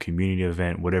we're doing a community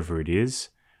event, whatever it is,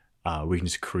 we can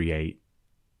just create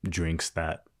drinks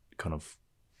that kind of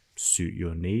suit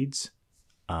your needs.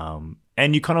 And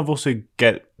you kind of also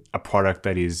get a product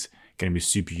that is going to be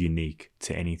super unique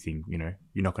to anything, you know,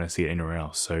 you're not going to see it anywhere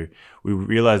else. So we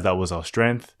realized that was our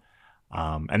strength.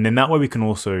 And then that way we can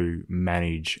also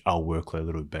manage our workload a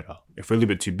little bit better. If we're a little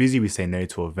bit too busy, we say no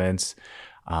to events.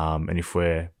 And if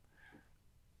we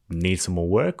need some more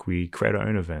work, we create our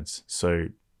own events. So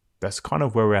that's kind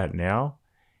of where we're at now.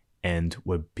 And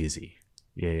we're busy.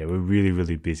 Yeah, we're really,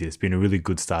 really busy. It's been a really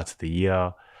good start to the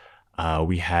year.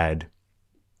 We had,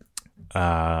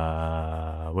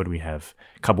 what do we have?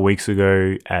 A couple of weeks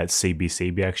ago at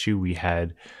CBCB, actually, we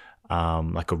had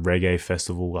like a reggae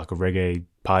festival, like a reggae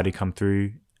party come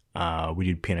through. We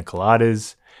did pina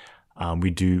coladas.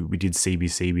 We did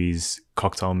CBCB's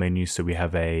cocktail menu. So we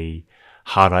have a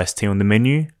hard iced tea on the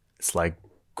menu. It's like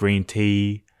green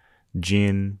tea,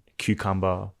 gin,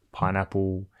 cucumber,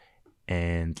 pineapple,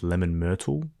 and lemon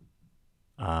myrtle.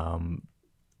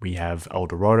 We have El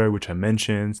Dorado, which I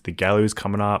mentioned. The gallery's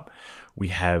coming up. We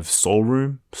have Soul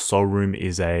Room. Soul Room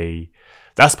is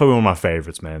that's probably one of my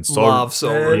favorites, man. Love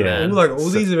Soul Room, man. Like all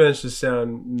these events just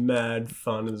sound mad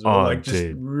fun as well. Oh, like just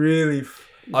dude. really.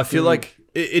 I feel like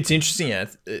it's interesting,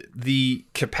 the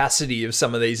capacity of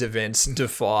some of these events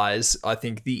defies, I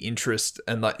think, the interest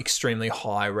and like extremely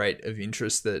high rate of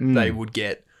interest that they would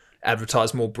get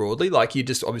advertised more broadly. Like you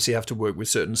just obviously have to work with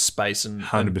certain space and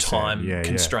time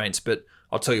constraints. But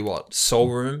I'll tell you what, Soul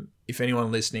Room, if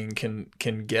anyone listening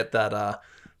can get that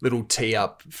little tee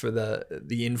up for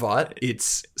the invite.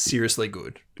 It's seriously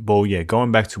good. Well, yeah,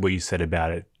 going back to what you said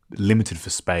about it, limited for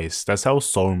space. That's how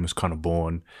Soul Room was kind of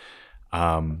born.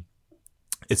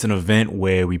 It's an event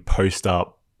where we post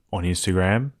up on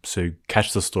Instagram, so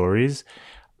catch the stories.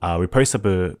 We post up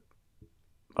a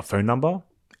phone number,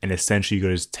 and essentially you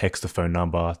got to text the phone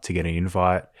number to get an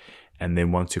invite. And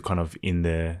then once you're kind of in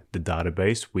the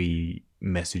database, we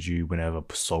message you whenever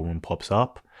Soul Room pops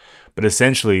up. But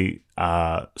essentially,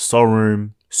 Soul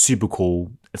Room, super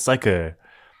cool. It's like a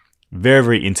very,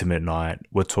 very intimate night.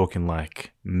 We're talking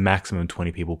like maximum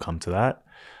 20 people come to that.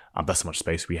 That's how much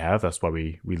space we have. That's why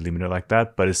we limit it like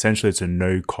that. But essentially, it's a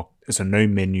no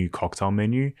menu cocktail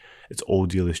menu. It's all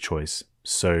dealer's choice.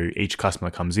 So each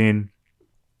customer comes in,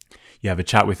 you have a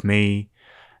chat with me,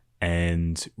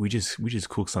 and we just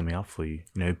cook something up for you.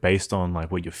 You know, based on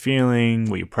like what you're feeling,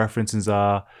 what your preferences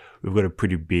are. We've got a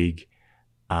pretty big,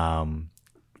 I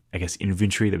guess,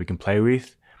 inventory that we can play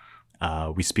with.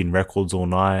 We spin records all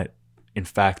night. In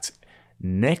fact,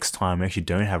 next time we actually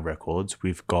don't have records.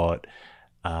 We've got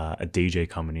a DJ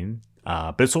coming in,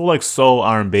 but it's all like soul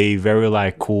R&B, very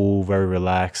like cool, very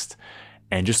relaxed,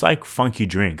 and just like funky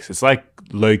drinks. It's like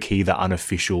low key the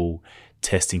unofficial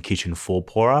testing kitchen for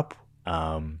Pour Up.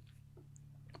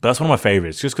 But that's one of my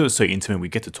favorites, just because it's so intimate. We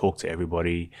get to talk to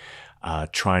everybody,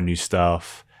 try new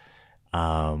stuff,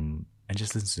 and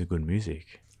just listen to good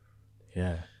music.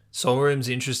 Yeah. Soul Room's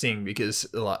interesting because,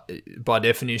 like, by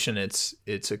definition, it's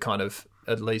a kind of,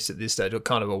 at least at this stage, a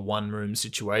kind of a one-room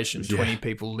situation. 20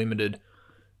 people limited.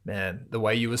 Man, the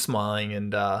way you were smiling and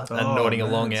nodding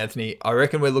along, Anthony, I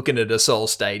reckon we're looking at a Soul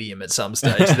Stadium at some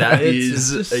stage. That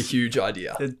is a huge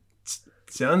idea. It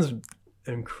sounds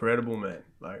incredible, man.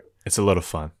 Like, it's a lot of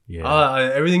fun.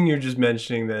 Yeah. Everything you're just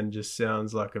mentioning then just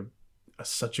sounds like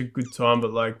such a good time,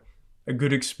 but like a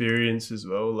good experience as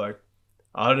well. Like,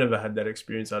 I've never had that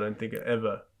experience. I don't think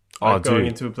ever. Like, going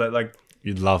into a place like,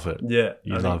 you'd love it. Yeah,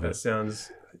 you'd love it. That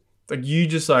sounds like you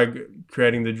just like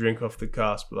creating the drink off the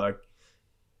cusp. Like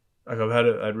I've had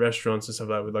it at restaurants and stuff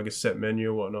like with like a set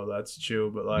menu or whatnot. That's chill,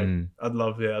 but like I'd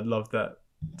love that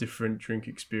different drink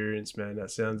experience, man.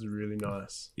 That sounds really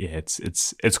nice. Yeah,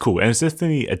 it's cool, and it's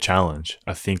definitely a challenge.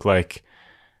 I think like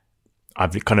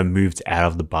I've kind of moved out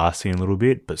of the bar scene a little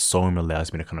bit, but Soul Room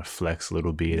allows me to kind of flex a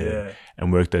little bit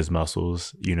and work those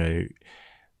muscles. You know,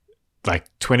 like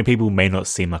 20 people may not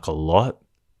seem like a lot,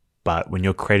 but when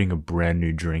you're creating a brand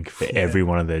new drink for every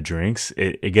one of their drinks,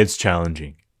 it gets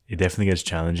challenging. It definitely gets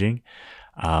challenging.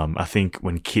 I think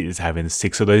when Kit is having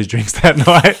 6 of those drinks that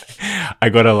night, I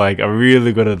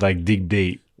really gotta dig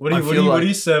deep. What are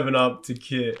you serving up to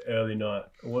Kit early night?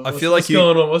 What's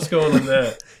going on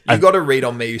there? You got to read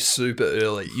on me super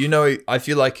early. You know, I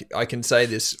feel like I can say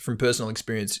this from personal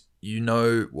experience. You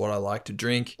know what I like to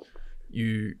drink.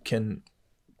 You can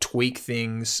tweak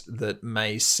things that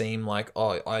may seem like,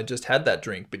 oh, I just had that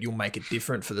drink, but you'll make it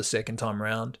different for the second time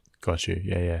around. Got you.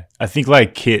 Yeah. I think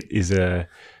like Kit is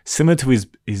similar to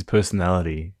his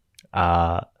personality,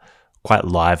 quite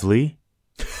lively.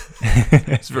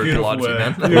 It's very polite of you,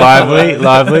 man.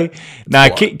 lively. Now,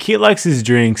 Kit likes his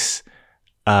drinks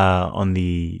on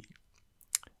the,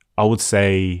 I would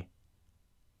say,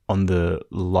 on the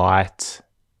light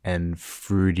and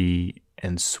fruity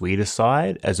and sweeter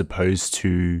side, as opposed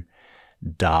to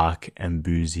dark and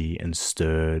boozy and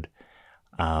stirred.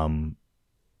 The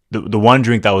one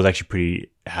drink that I was actually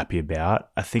pretty happy about,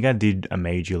 I think I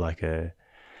made you like a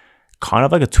kind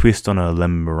of like a twist on a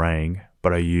lemon meringue,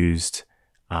 but I used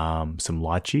some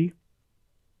lychee.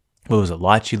 What was it?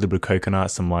 Lychee, a little bit of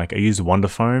coconut, I used Wonder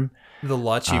Foam. The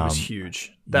lychee was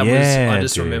huge. I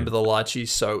just remember the lychee.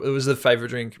 So it was my favorite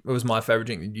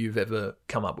drink that you've ever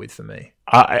come up with for me.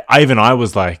 I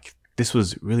was like, this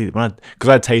was really, because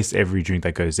I taste every drink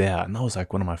that goes out, and that was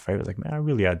like one of my favorites. Like, man, I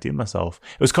really outdid myself.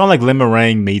 It was kind of like lemon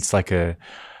meringue meets like a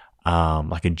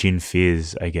gin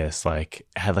fizz, I guess. Like,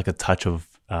 it had like a touch of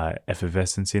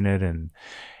effervescence in it, and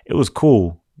it was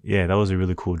cool. Yeah, that was a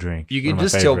really cool drink. You can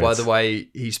just tell by the way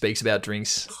he speaks about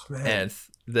drinks, and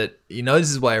that he knows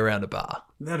his way around a bar.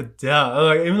 Without a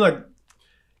doubt.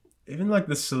 Even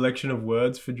the selection of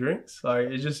words for drinks, like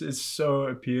it's so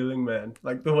appealing, man.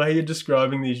 Like the way you're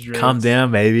describing these drinks. Calm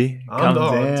down, baby. I'm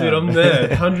there,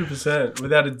 100%,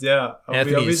 without a doubt. I'll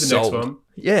be the next one.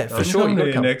 Yeah, for sure. I'm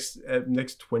going to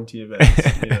next 20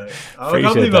 events. You know, I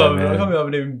can't believe I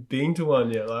haven't even been to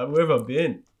one yet. Like, where have I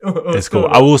been? That's cool.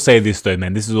 I will say this though,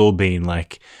 man. This has all been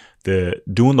like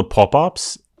doing the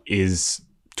pop-ups is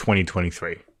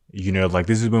 2023. You know, like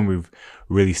this is when we've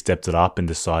really stepped it up and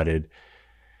decided.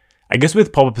 I guess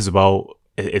with pop-up as well,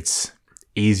 it's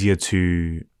easier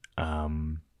to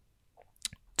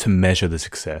measure the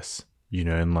success. you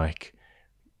know, and like,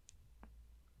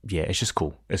 yeah, it's just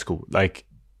cool. It's cool. Like,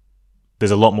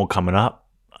 there's a lot more coming up.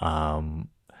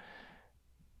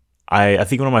 I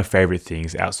think one of my favorite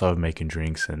things outside of making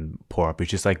drinks and Pour Up is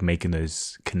just like making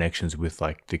those connections with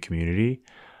like the community.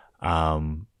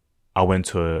 I went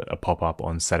to a pop-up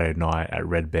on Saturday night at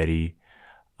Red Betty,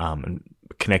 and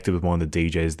connected with one of the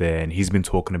DJs there, and he's been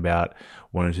talking about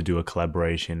wanting to do a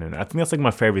collaboration, and I think that's like my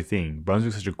favorite thing.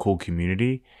 Brunswick's such a cool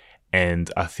community,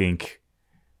 and I think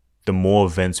the more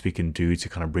events we can do to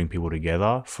kind of bring people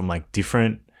together from like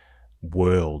different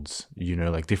worlds, you know,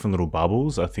 like different little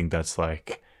bubbles, I think that's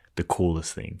like the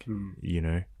coolest thing, you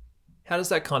know. How does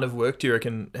that kind of work, do you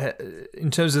reckon,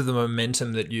 in terms of the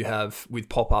momentum that you have with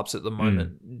pop-ups at the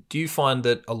moment? Do you find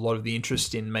that a lot of the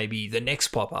interest in maybe the next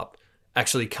pop-up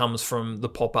actually comes from the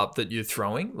pop-up that you're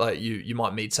throwing? Like you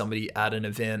might meet somebody at an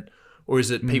event, or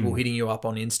is it people hitting you up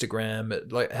on Instagram?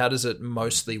 Like, how does it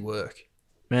mostly work?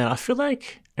 Man, I feel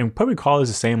like, and probably Kyle is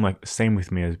the same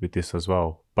with me as with this as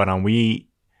well, but I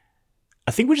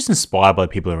think we're just inspired by the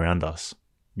people around us.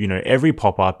 You know, every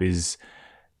pop-up is,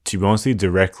 to be honestly,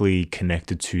 directly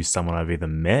connected to someone I've either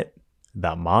met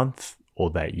that month or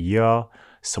that year,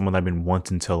 someone I've been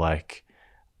wanting to like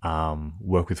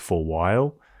work with for a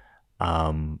while.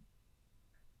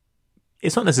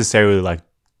 It's not necessarily like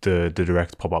the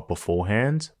direct pop-up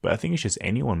beforehand, but I think it's just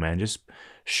anyone, man. Just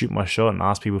shoot my shot and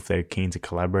ask people if they're keen to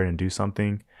collaborate and do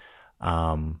something.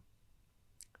 Our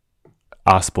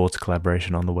sports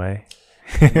collaboration on the way.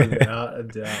 Without a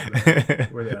doubt, man.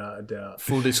 Without a doubt.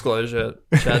 Full disclosure,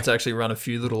 Chad's actually run a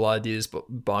few little ideas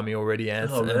by me already,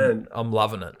 Anth, and I'm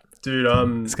loving it. Dude,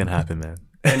 it's gonna happen, man.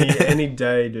 any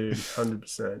day, dude,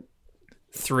 100%.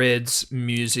 Threads,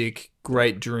 music,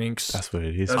 great drinks. That's what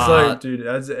it is. That's like, dude,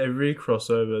 that's every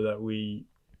crossover that we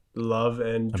love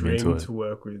and dream to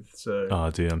work with. So, oh,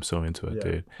 dude, I'm so into it,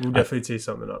 dude. We'll definitely tee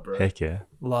something up, bro. Heck yeah.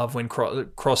 Love when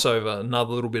crossover,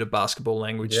 another little bit of basketball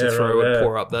language to throw at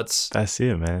Pour Up. That's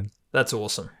it, man. That's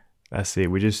awesome. That's it.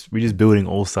 We're just building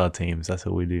all-star teams. That's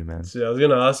what we do, man. So I was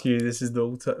gonna ask you, this is the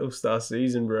all-star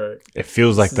season, bro. It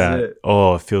feels like that.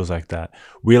 It feels like that.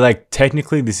 We're like,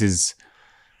 technically,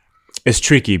 it's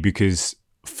tricky because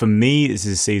for me, this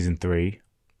is season 3.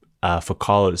 For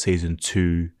Kyle, it's season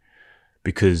 2.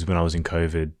 Because when I was in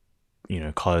COVID, you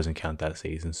know, Kyle doesn't count that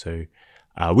season. So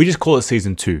we just call it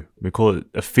season 2. We call it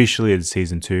officially as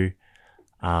season 2.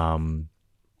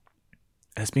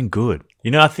 It's been good.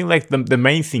 You know, I think like the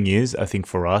main thing is, I think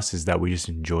for us is that we just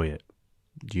enjoy it.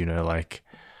 You know, like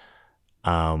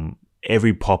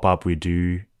every pop-up we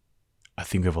do, I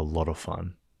think we have a lot of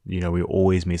fun. You know, we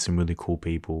always meet some really cool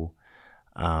people.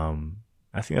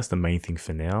 I think that's the main thing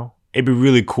for now. It'd be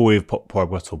really cool if Pour Up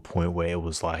got to a point where it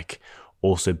was like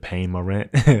also paying my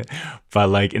rent. But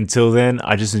like until then,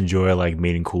 I just enjoy like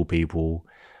meeting cool people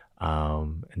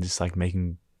and just like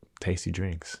making tasty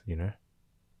drinks, you know?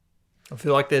 I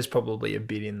feel like there's probably a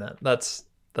bit in that.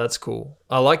 That's cool.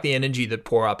 I like the energy that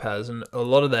Pour Up has, and a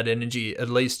lot of that energy, at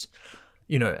least,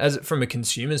 you know, as from a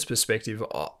consumer's perspective,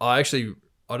 I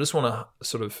just want to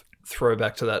sort of throw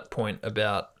back to that point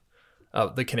about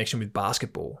the connection with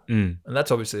basketball. And that's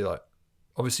obviously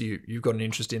you've got an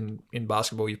interest in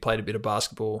basketball. You've played a bit of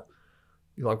basketball.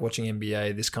 You like watching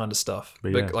NBA, this kind of stuff.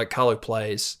 But like Carlo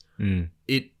plays,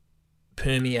 it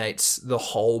permeates the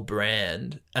whole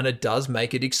brand, and it does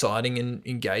make it exciting and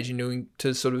engaging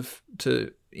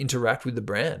to interact with the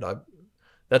brand.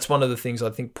 That's one of the things I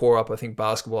think Pour Up, I think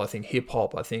basketball, I think hip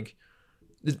hop, I think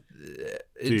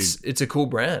it's a cool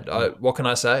brand. What can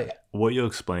I say? What you're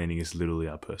explaining is literally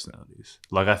our personalities.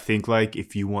 Like I think like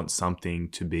if you want something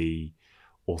to be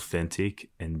authentic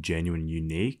and genuine,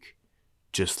 unique,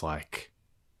 just like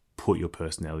put your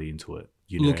personality into it.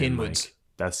 You know, look inwards. Like,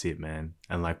 that's it, man.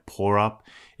 And like Pour Up,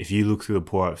 if you look through the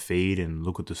Pour Up feed and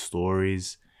look at the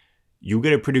stories, you'll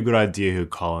get a pretty good idea who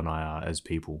Kyle and I are as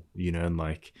people. You know, and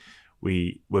like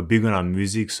we're big on our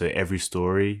music, so every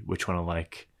story we're trying to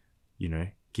like, you know,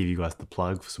 give you guys the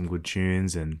plug for some good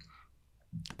tunes, and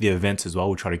the events as well.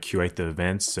 We'll try to curate the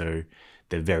events so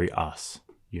they're very us,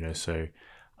 you know. So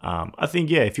I think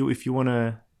if you want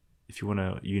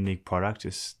a unique product,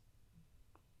 just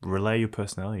relay your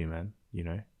personality, man. You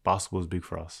know, basketball is big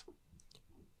for us.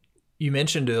 You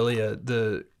mentioned earlier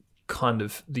the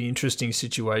interesting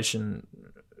situation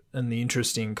and the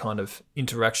interesting kind of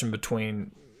interaction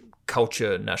between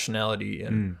culture, nationality,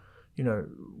 and you know,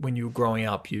 when you were growing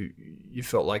up, you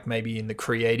felt like maybe in the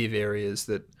creative areas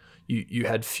that you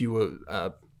had fewer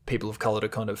people of color to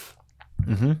kind of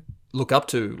look up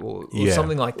to, or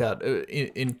something like that.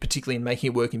 In particularly in making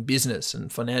it work in business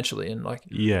and financially, and like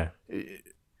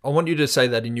I want you to say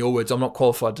that in your words. I'm not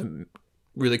qualified to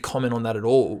really comment on that at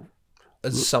all.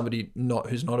 as somebody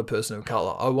who's not a person of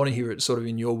color. I want to hear it sort of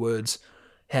in your words,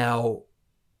 how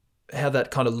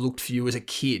that kind of looked for you as a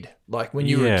kid. Like when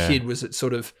you were a kid, was it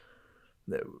sort of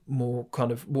more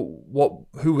kind of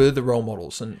who were the role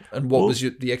models and what was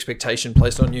the expectation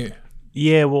placed on you?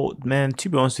 Yeah, well, man, to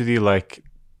be honest with you, like,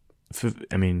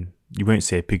 you won't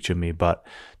see a picture of me, but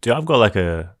dude, I've got like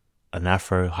an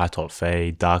afro, high top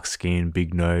fade, dark skin,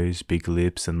 big nose, big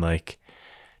lips, and like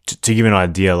to give you an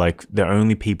idea, like the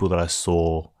only people that I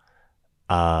saw,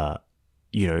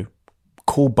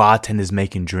 cool bartenders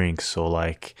making drinks or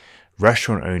like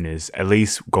restaurant owners, at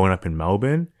least growing up in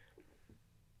Melbourne,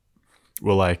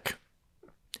 were like,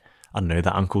 I don't know,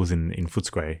 the uncles in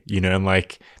Footscray, and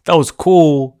like that was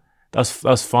cool, that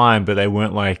was fine, but they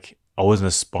weren't like, I wasn't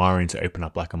aspiring to open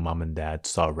up like a mum and dad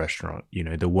style restaurant.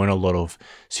 There weren't a lot of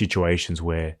situations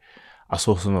where I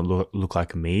saw someone look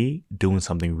like me doing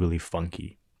something really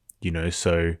funky,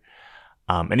 so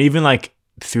and even like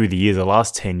through the years, the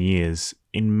last 10 years,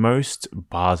 in most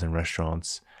bars and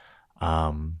restaurants,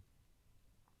 I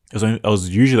was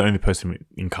usually the only person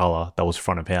in color that was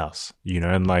front of house,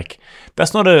 and like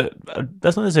that's not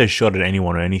necessarily a shot at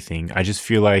anyone or anything. I just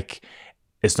feel like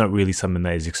it's not really something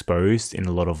that is exposed in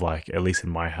a lot of like, at least in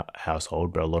my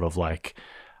household, but a lot of like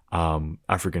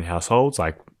African households,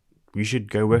 like you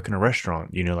should go work in a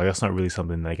restaurant, like that's not really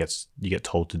something that you get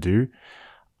told to do.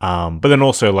 But then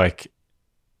also like,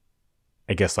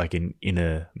 I guess like in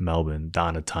inner Melbourne, there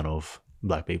aren't a ton of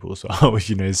black people, so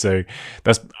so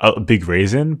that's a big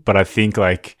reason. But I think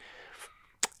like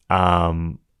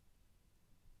that's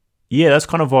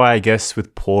kind of why I guess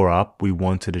with Pour Up we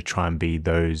wanted to try and be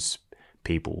those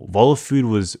people. Vola Food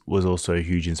was also a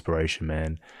huge inspiration,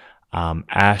 man.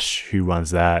 Ash, who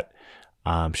runs that,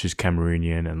 she's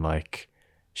Cameroonian, and like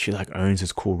she like owns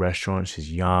this cool restaurant.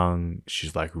 She's young,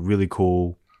 she's like really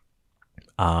cool,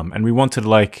 and we wanted to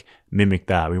like mimic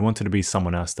that. We wanted to be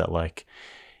someone else that like,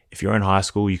 if you're in high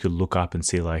school, you could look up and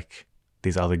see like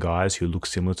these other guys who look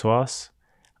similar to us,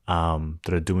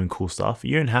 that are doing cool stuff.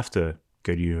 You don't have to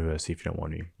go to university if you don't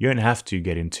want to. You don't have to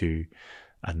get into,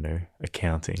 I don't know,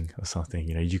 accounting or something.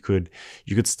 You could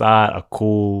start a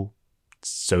cool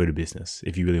soda business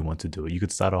if you really want to do it. You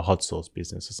could start a hot sauce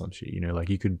business or some shit. Like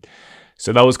you could.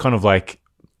 So that was kind of like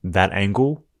that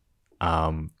angle.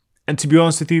 And to be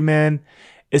honest with you, man,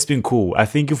 it's been cool. I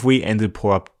think if we ended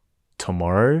Pour Up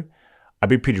tomorrow, I'd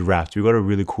be pretty wrapped. We got a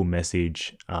really cool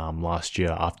message last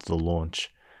year after the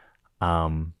launch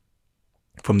from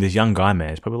this young guy, man.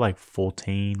 He's probably like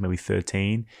 14, maybe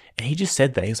 13. And he just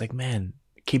said that. He was like, man,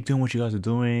 keep doing what you guys are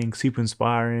doing. Super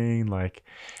inspiring. Like,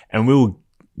 and we were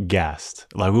gassed.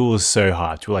 Like, we were so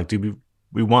hyped. We were like, dude,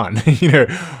 we won.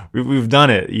 We've done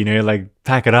it. Like,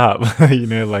 pack it up.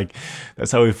 Like,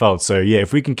 that's how we felt. So, yeah,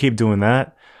 if we can keep doing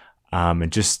that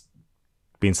and just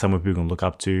being someone people can look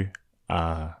up to,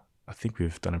 I think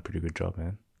we've done a pretty good job,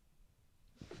 man.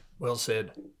 Well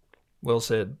said. Well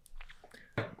said.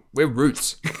 We're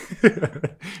roots.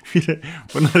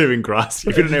 We're not even grass.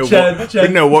 We don't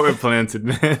know what we're planted,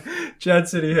 man. Chad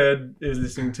said he was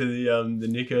listening to the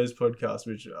Nico's podcast,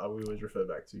 which we always refer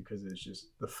back to because it's just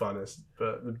the funnest,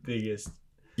 but the biggest.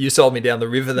 You sold me down the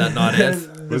river that night,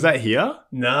 Ev. Was that here?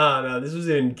 Nah, this was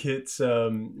in Kit's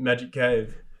Magic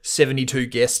Cave. 72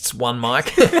 guests, one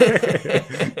mic.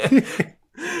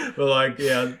 But like,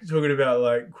 yeah, talking about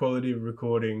like quality of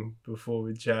recording before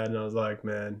with Chad, and I was like,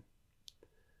 man,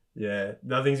 yeah,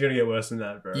 nothing's gonna get worse than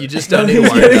that, bro. You just don't need to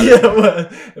worry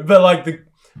about it. But like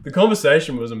the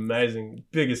conversation was amazing,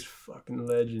 biggest fucking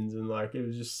legends, and like it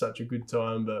was just such a good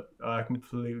time. But I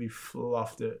completely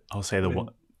fluffed it. I'll say the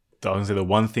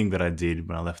one thing that I did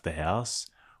when I left the house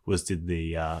was did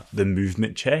the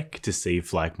movement check to see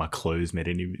if like my clothes made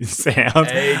any sound.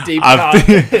 Hey, deep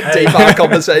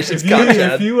conversations.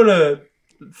 If you want to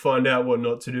find out what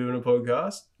not to do in a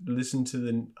podcast, listen to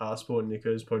the R Sport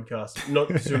Nico's podcast. Not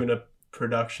to in a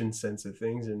production sense of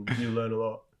things, and you learn a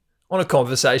lot. On a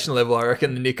conversation level, I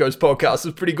reckon the Nico's podcast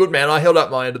was pretty good, man. I held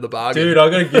up my end of the bargain. Dude, I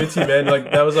got to give it to you, man.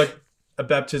 Like that was like a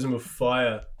baptism of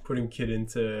fire, putting Kit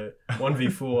into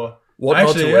 1v4.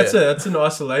 Actually, that's an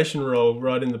isolation role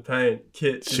right in the paint.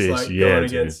 Kit just going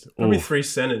against probably 3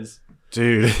 centers.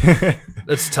 Dude.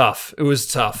 It's tough. It was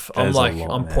tough.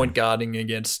 I'm point guarding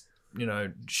against,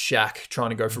 Shaq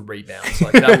trying to go for rebounds.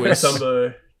 Like that was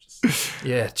Sumbo.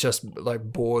 Just like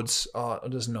boards.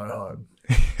 There's no hope.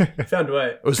 Found a way.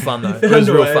 It was fun though. It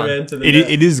was real fun. Man,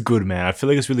 it is good, man. I feel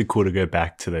like it's really cool to go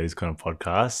back to those kind of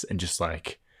podcasts and just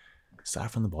like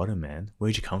start from the bottom, man.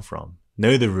 Where'd you come from?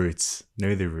 Know the roots. You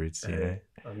know?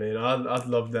 I mean, I'd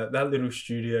love that little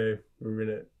studio we were in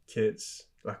at Kit's.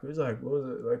 Like, it was like, what was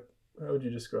it? Like, how would you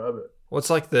describe it? Well, it's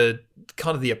like the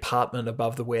kind of the apartment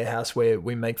above the warehouse where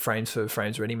we make frames for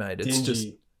Frames Ready Made. It's Dingy. just,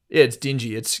 yeah, it's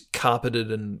dingy. It's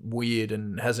carpeted and weird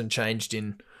and hasn't changed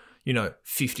in,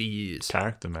 50 years.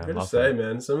 Character, man. I gotta Love say, that.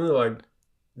 man, some of the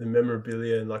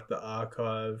memorabilia and like the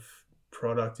archive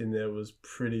product in there was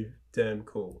pretty damn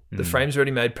cool. The Frames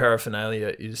Ready Made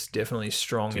paraphernalia is definitely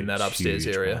strong in Dude, that it's upstairs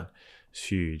huge, area. man. It's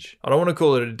huge. I don't want to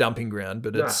call it a dumping ground,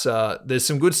 but it's there's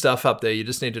some good stuff up there. You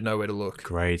just need to know where to look.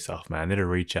 Great stuff, man. I need to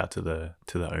reach out to the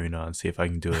owner and see if I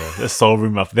can do a soul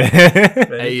room up there. Man,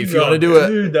 Hey, if you wanna do it-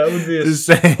 dude, that would be a Just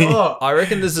saying. spot. I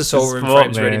reckon there's a Soul Room spot,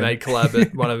 Frames man. Ready Made collab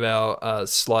at one of our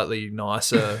slightly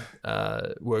nicer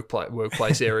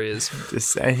workplace areas.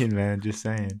 Just saying, man. Just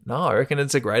saying. No, I reckon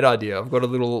it's a great idea.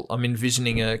 I'm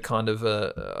envisioning a kind of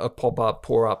a pop-up,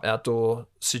 pour-up outdoor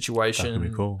situation. That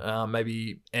could be cool.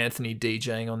 Maybe Anthony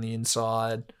DJing on the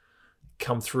inside,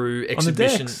 come through the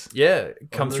exhibition. decks. Yeah,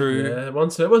 come through. Yeah,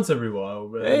 once every while.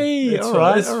 Man. Hey, It's all fun,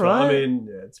 right, it's all fun. right. I mean,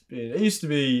 it used to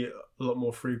be a lot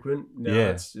more frequent. Now Yeah.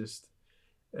 it's just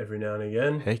every now and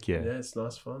again. Heck yeah. Yeah, it's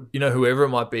nice fun. Whoever it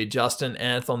might be, Justin,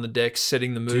 Anth on the deck,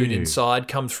 setting the mood Dude. inside,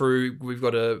 come through. We've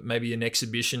got maybe an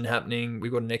exhibition happening.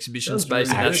 We've got an exhibition Sounds space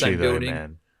really in that good. same Actually, though, building.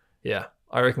 man, Yeah,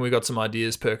 I reckon we got some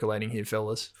ideas percolating here,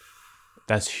 fellas.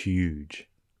 that's huge.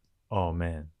 Oh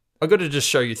man, I got to just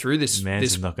show you through this man's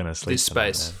this not gonna sleep this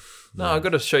tonight, space. man. No, I got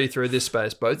to show you through this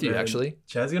space, both of you Man, actually.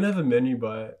 Chad's gonna have a menu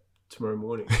by tomorrow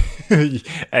morning.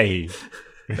 Hey,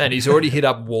 Man, he's already hit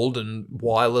up Walden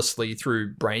wirelessly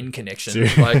through brain connection.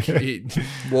 Dude. Like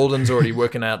Walden's already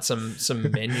working out some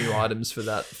menu items for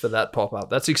that pop up.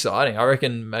 That's exciting. I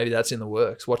reckon maybe that's in the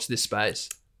works. Watch this space.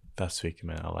 that's sweet,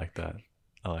 man. I like that.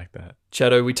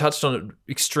 Chado, we touched on it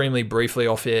extremely briefly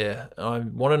off air. I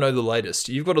want to know the latest.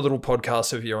 You've got a little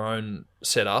podcast of your own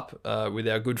set up with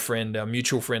our good friend, our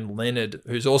mutual friend Leonard,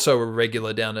 who's also a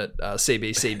regular down at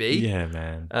CBCB. Yeah,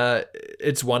 man.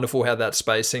 It's wonderful how that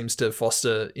space seems to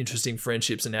foster interesting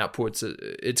friendships and outputs.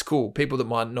 It's cool. People that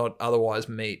might not otherwise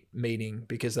meeting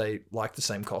because they like the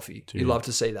same coffee. Dude. You love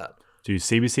to see that. Dude,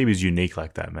 CBC is unique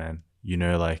like that, man.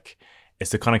 Like it's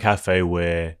the kind of cafe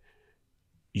where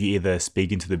you either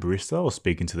speak into the barista or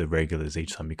speak into the regulars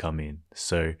each time you come in.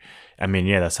 So, I mean,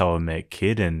 yeah, that's how I met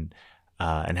Kid and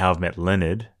how I've met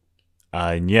Leonard.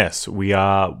 And yes, we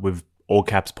are with All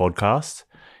Caps Podcast.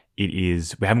 We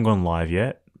haven't gone live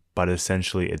yet, but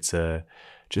essentially it's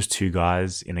just two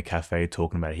guys in a cafe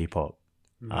talking about hip hop.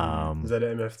 Is that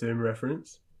an MF Doom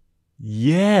reference?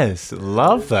 Yes,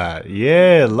 love that.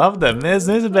 Yeah, love that. There's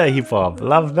about hip hop.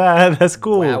 Love that. That's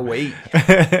cool. Wow,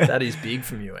 that is big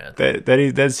from you, Ant.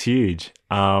 That's huge.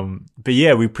 But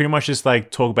yeah, we pretty much just like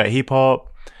talk about hip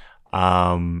hop.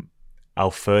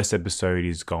 Our first episode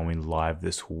is going live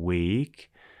this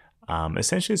week.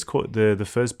 Essentially, it's called the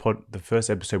first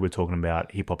episode. We're talking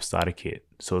about hip hop starter kit.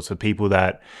 So it's for people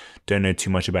that don't know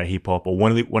too much about hip hop or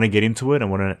want to get into it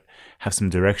and want to have some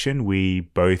direction. We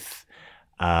both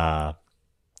have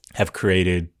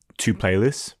created 2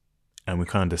 playlists, and we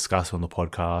kind of discuss on the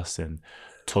podcast and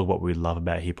talk what we love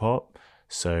about hip hop.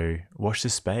 So watch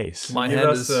this space. My Give hand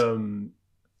us is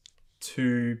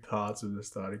 2 parts of the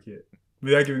starter kit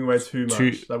without giving away too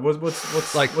much. Like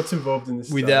what's involved in this?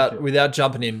 starter kit? without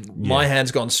jumping in. My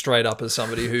hand's gone straight up as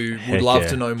somebody who would Heck love yeah.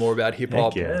 to know more about hip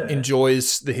hop. Heck yeah.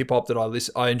 Enjoys the hip hop that I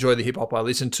listen. I enjoy the hip hop I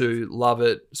listen to. Love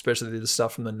it, especially the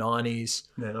stuff from the 90s.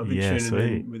 Man, I'll be Yeah, tuning sweet.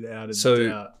 in without a So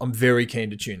doubt. I'm very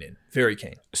keen to tune in. Very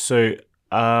keen. So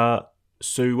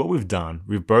what we've done,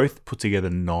 we've both put together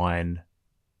 9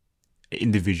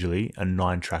 individually, a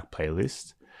 9-track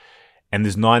playlist, and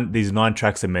these 9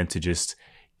 tracks are meant to just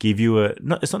give you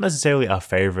it's not necessarily our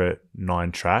favorite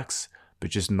 9 tracks, but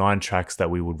just 9 tracks that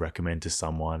we would recommend to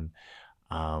someone,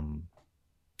 to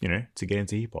get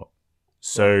into hip hop.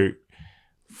 So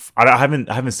I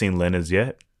haven't seen Leonard's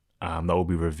yet. That will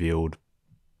be revealed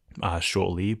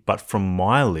shortly. But from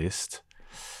my list,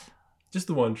 Just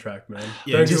the one track, man.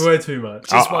 Yeah, Don't give just- away too much.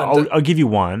 Just one. I'll give you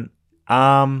one.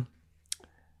 I'll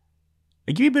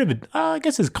give you a bit of I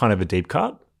guess it's kind of a deep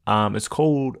cut. It's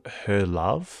called Her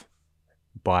Love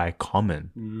by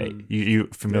Common. You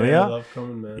familiar? Yeah, I love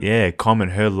Common, man. Yeah, Common,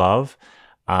 Her Love.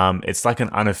 It's like an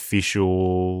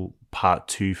unofficial part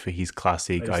 2 for his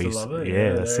classic. I used to love it.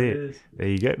 Yeah, that's there it. is. There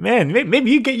you go. Man,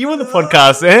 maybe you get you on the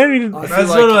podcast, man. I feel That's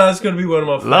like- that's going to be one of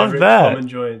my Love favorite that. Common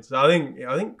joints. I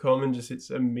think Common just hits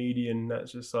a median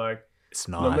that's just like It's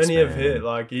nice, not many man. have hit.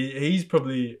 Like he's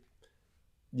probably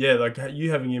like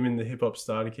you having him in the hip hop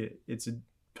starter kit. It's a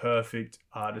perfect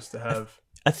artist to have.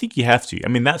 I think you have to. I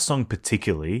mean, that song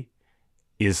particularly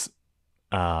is,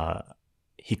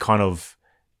 he kind of,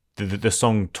 the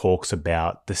song talks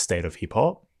about the state of hip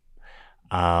hop,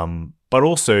 But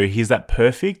also, he's that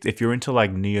perfect. If you're into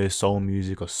like neo soul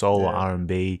music or soul or Yeah.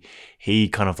 R&B, he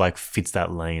kind of like fits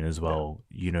that lane as well.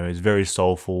 You know, it's very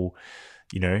soulful.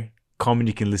 You know, comedy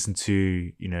you can listen to.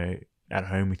 You know, at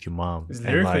home with your mom. He's And,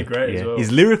 lyrically great as well.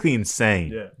 He's lyrically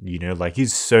insane. Yeah. You know, like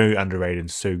he's so underrated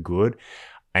and so good,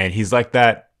 and he's like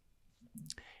that.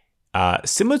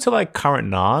 Similar to like current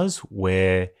Nas,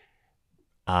 where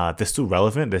they're still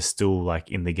relevant. They're still like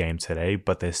in the game today,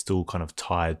 but they're still kind of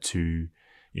tied to,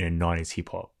 you know, 90s hip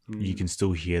hop. You can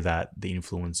still hear the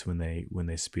influence when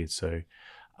they spit. So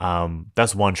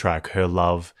that's one track, Her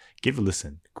Love. Give it a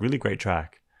listen. Really great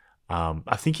track. I'm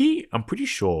pretty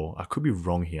sure, I could be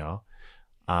wrong here.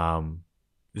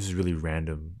 This is really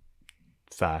random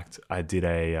fact. I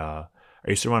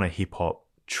used to run a hip hop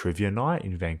trivia night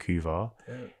in Vancouver,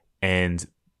 and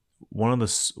one of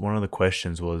the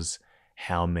questions was,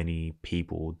 how many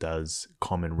people does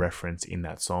Common reference in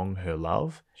that song, Her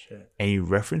Love? Shit. And he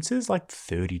references like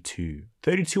 32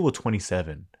 or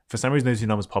 27. For some reason, those two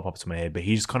numbers pop up to my head, but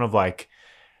he's just kind of like,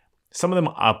 some of them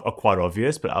are quite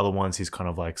obvious, but other ones he's kind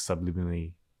of like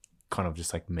subliminally kind of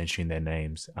just like mentioning their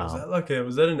names. Was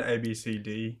that an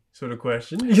ABCD sort of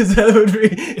question? Because that would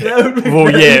be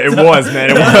Well, yeah, it was,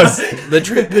 man. It was.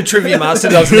 The trivia master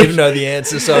doesn't even know the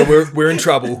answer, so we're in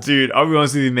trouble. Dude, I'll be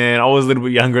honest with you, man. I was a little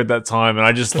bit younger at that time, and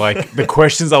I just like the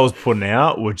questions I was putting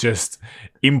out were just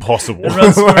impossible.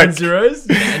 Everyone's scoring zeros.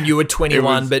 And you were 21,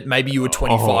 was- but maybe you were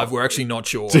 25. We're actually not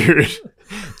sure. Dude,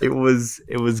 it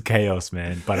was chaos,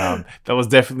 man. But that was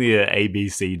definitely a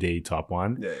ABCD type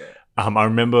one. Yeah. I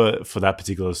remember for that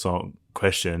particular song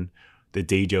question, the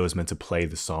DJ was meant to play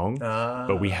the song,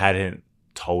 but we hadn't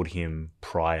told him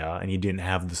prior, and he didn't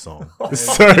have the song.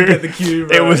 So Get the cue, it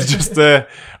bro. was just I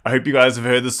hope you guys have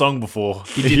heard the song before.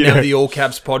 He didn't have the All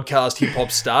Caps podcast hip hop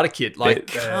starter kit. Like,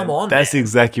 come on, That's man.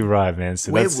 exactly right, man.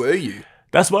 So Where were you?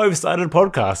 that's why we started a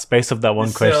podcast based off that one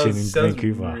It question sounds in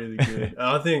Vancouver. really good.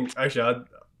 I think actually,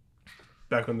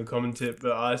 back on the Common tip,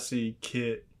 but I see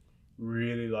Kit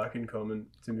really liking Common.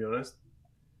 To be honest,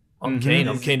 I'm keen.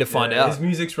 I'm keen to find His out.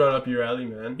 music's right up your alley,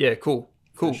 man. Yeah, cool.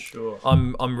 For sure.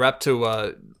 I'm rapt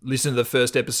to listen to the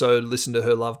first episode, listen to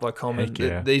Her Love by Common. Heck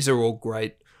yeah. These are all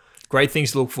great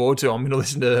things to look forward to. I'm going to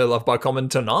listen to Her Love by Common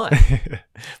tonight.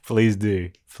 Please do.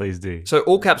 Please do. So,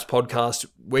 All Caps Podcast,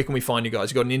 where can we find you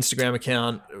guys? You got an Instagram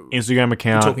account? Instagram We're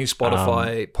account. talking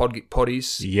Spotify,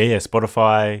 Poddies. Yeah,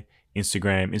 Spotify,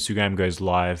 Instagram. Instagram goes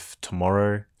live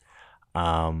tomorrow.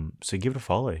 So give it a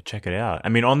follow, check it out. I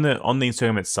mean, on the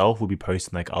Instagram itself, we'll be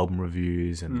posting like album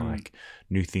reviews and like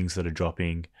new things that are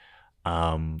dropping.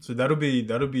 So that'll be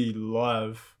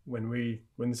live when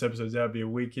this episode's out. It'll be a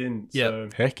week in. So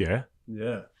Heck yeah,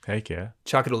 yeah. heck yeah,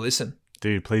 Chuck it or listen.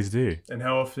 dude, please do. And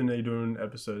how often are you doing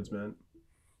episodes, man?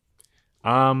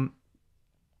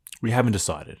 We haven't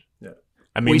decided. Yeah.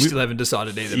 I mean, We still haven't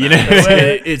decided either, you man. know-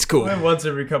 It's cool. Maybe once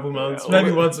every couple months,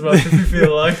 maybe once a month if you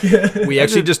feel like it. We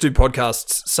actually just do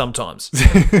podcasts sometimes.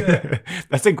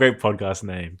 that's a great podcast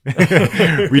name.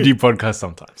 We do podcasts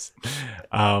sometimes.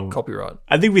 Copyright.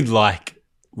 I think we'd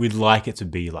like it to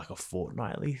be like a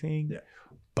fortnightly thing. Yeah.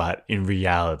 But in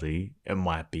reality, it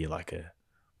might be like a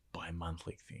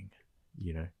bi-monthly thing,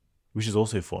 you know, which is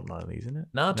also fortnightly, isn't it?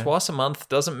 No, twice a month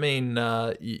doesn't mean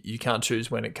you can't choose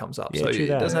when it comes up. Yeah, So true it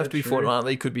that. doesn't have to be True.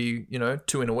 fortnightly. Could be,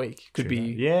 2 in a week. Could True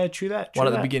be that. Yeah, true that. one at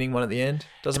the that. beginning, one at the end.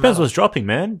 Doesn't Depends matter. what's dropping,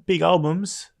 man. Big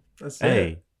albums. That's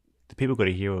Hey, it. the people got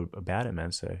to hear about it,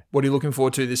 man. So What are you looking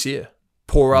forward to this year?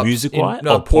 Pour Up. Music-wise?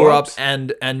 No, Oh, Pour Pour Up Ups?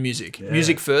 and music. Yeah.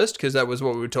 Music first, because that was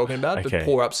what we were talking about, Okay. but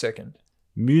Pour Up second.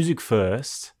 music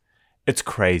first. It's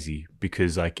crazy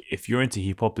because like if you're into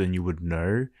hip hop, then you would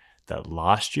know that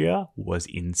last year was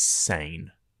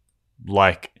insane.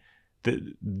 Like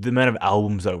the amount of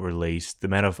albums that were released, the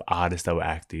amount of artists that were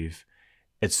active,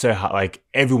 it's so hard. Like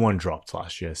everyone dropped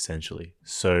last year essentially.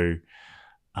 So,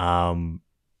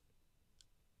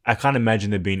 I can't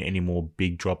imagine there being any more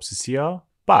big drops this year.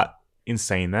 But in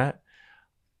saying that,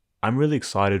 I'm really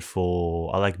excited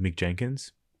I like Mick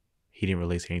Jenkins. He didn't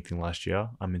release anything last year.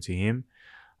 I'm into him.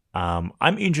 I'm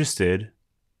interested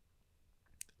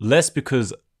less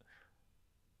because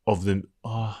of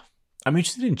I'm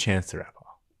interested in Chance the Rapper.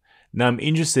 Now I'm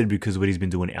interested because what he's been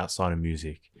doing outside of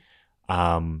music.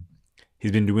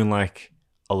 He's been doing like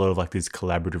a lot of like these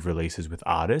collaborative releases with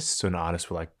artists. So an artist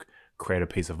will like create a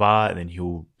piece of art and then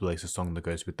he'll release a song that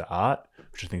goes with the art,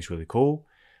 which I think is really cool.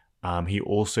 He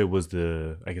also was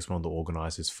one of the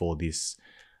organizers for this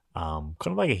kind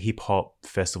of like a hip hop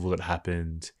festival that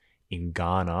happened in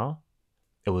Ghana.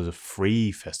 It was a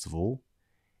free festival,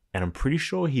 and I'm pretty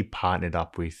sure he partnered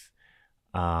up with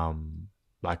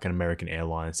like an American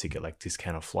Airlines to get like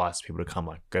discounted flights, people to come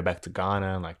like go back to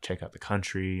Ghana and like check out the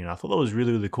country. And I thought that was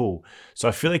really, really cool. So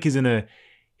I feel like he's gonna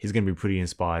be pretty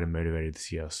inspired and motivated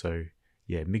this year. So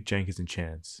yeah, Mick Jenkins and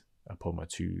Chance are probably my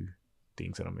two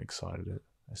things that I'm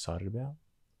excited about.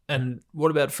 And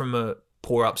what about from a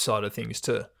Pour Up side of things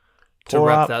to Pour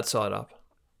wrap Up, that side up?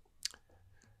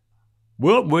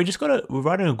 we're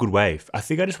riding a good wave. I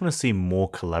think I just want to see more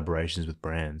collaborations with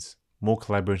brands, more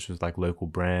collaborations with like local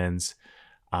brands,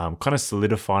 kind of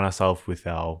solidifying ourselves with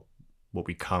what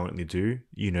we currently do.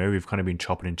 We've kind of been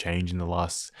chopping and changing the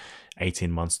last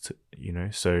 18 months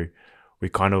so we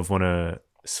kind of want to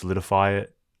solidify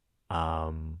it.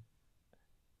 Now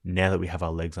that we have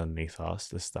our legs underneath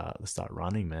us, let's start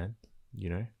running, man.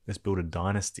 Let's build a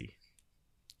dynasty.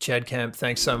 Chad Camp,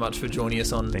 thanks so much for joining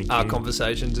us on Thank Our you.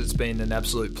 Conversations. It's been an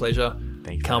absolute pleasure.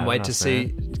 Thank you. Can't wait to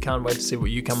see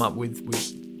what you come up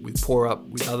with Pour Up,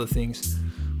 with other things.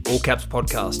 All Caps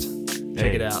Podcast.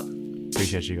 Check it out.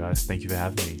 Appreciate you guys. Thank you for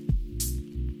having me.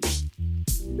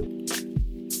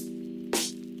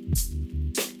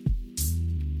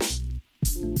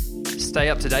 Stay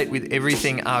up to date with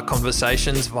everything Our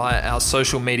Conversations via our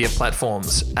social media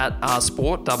platforms at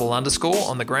 @rsport_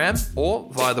 on the gram, or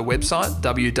via the website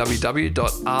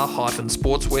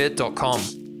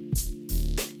www.r-sportswear.com.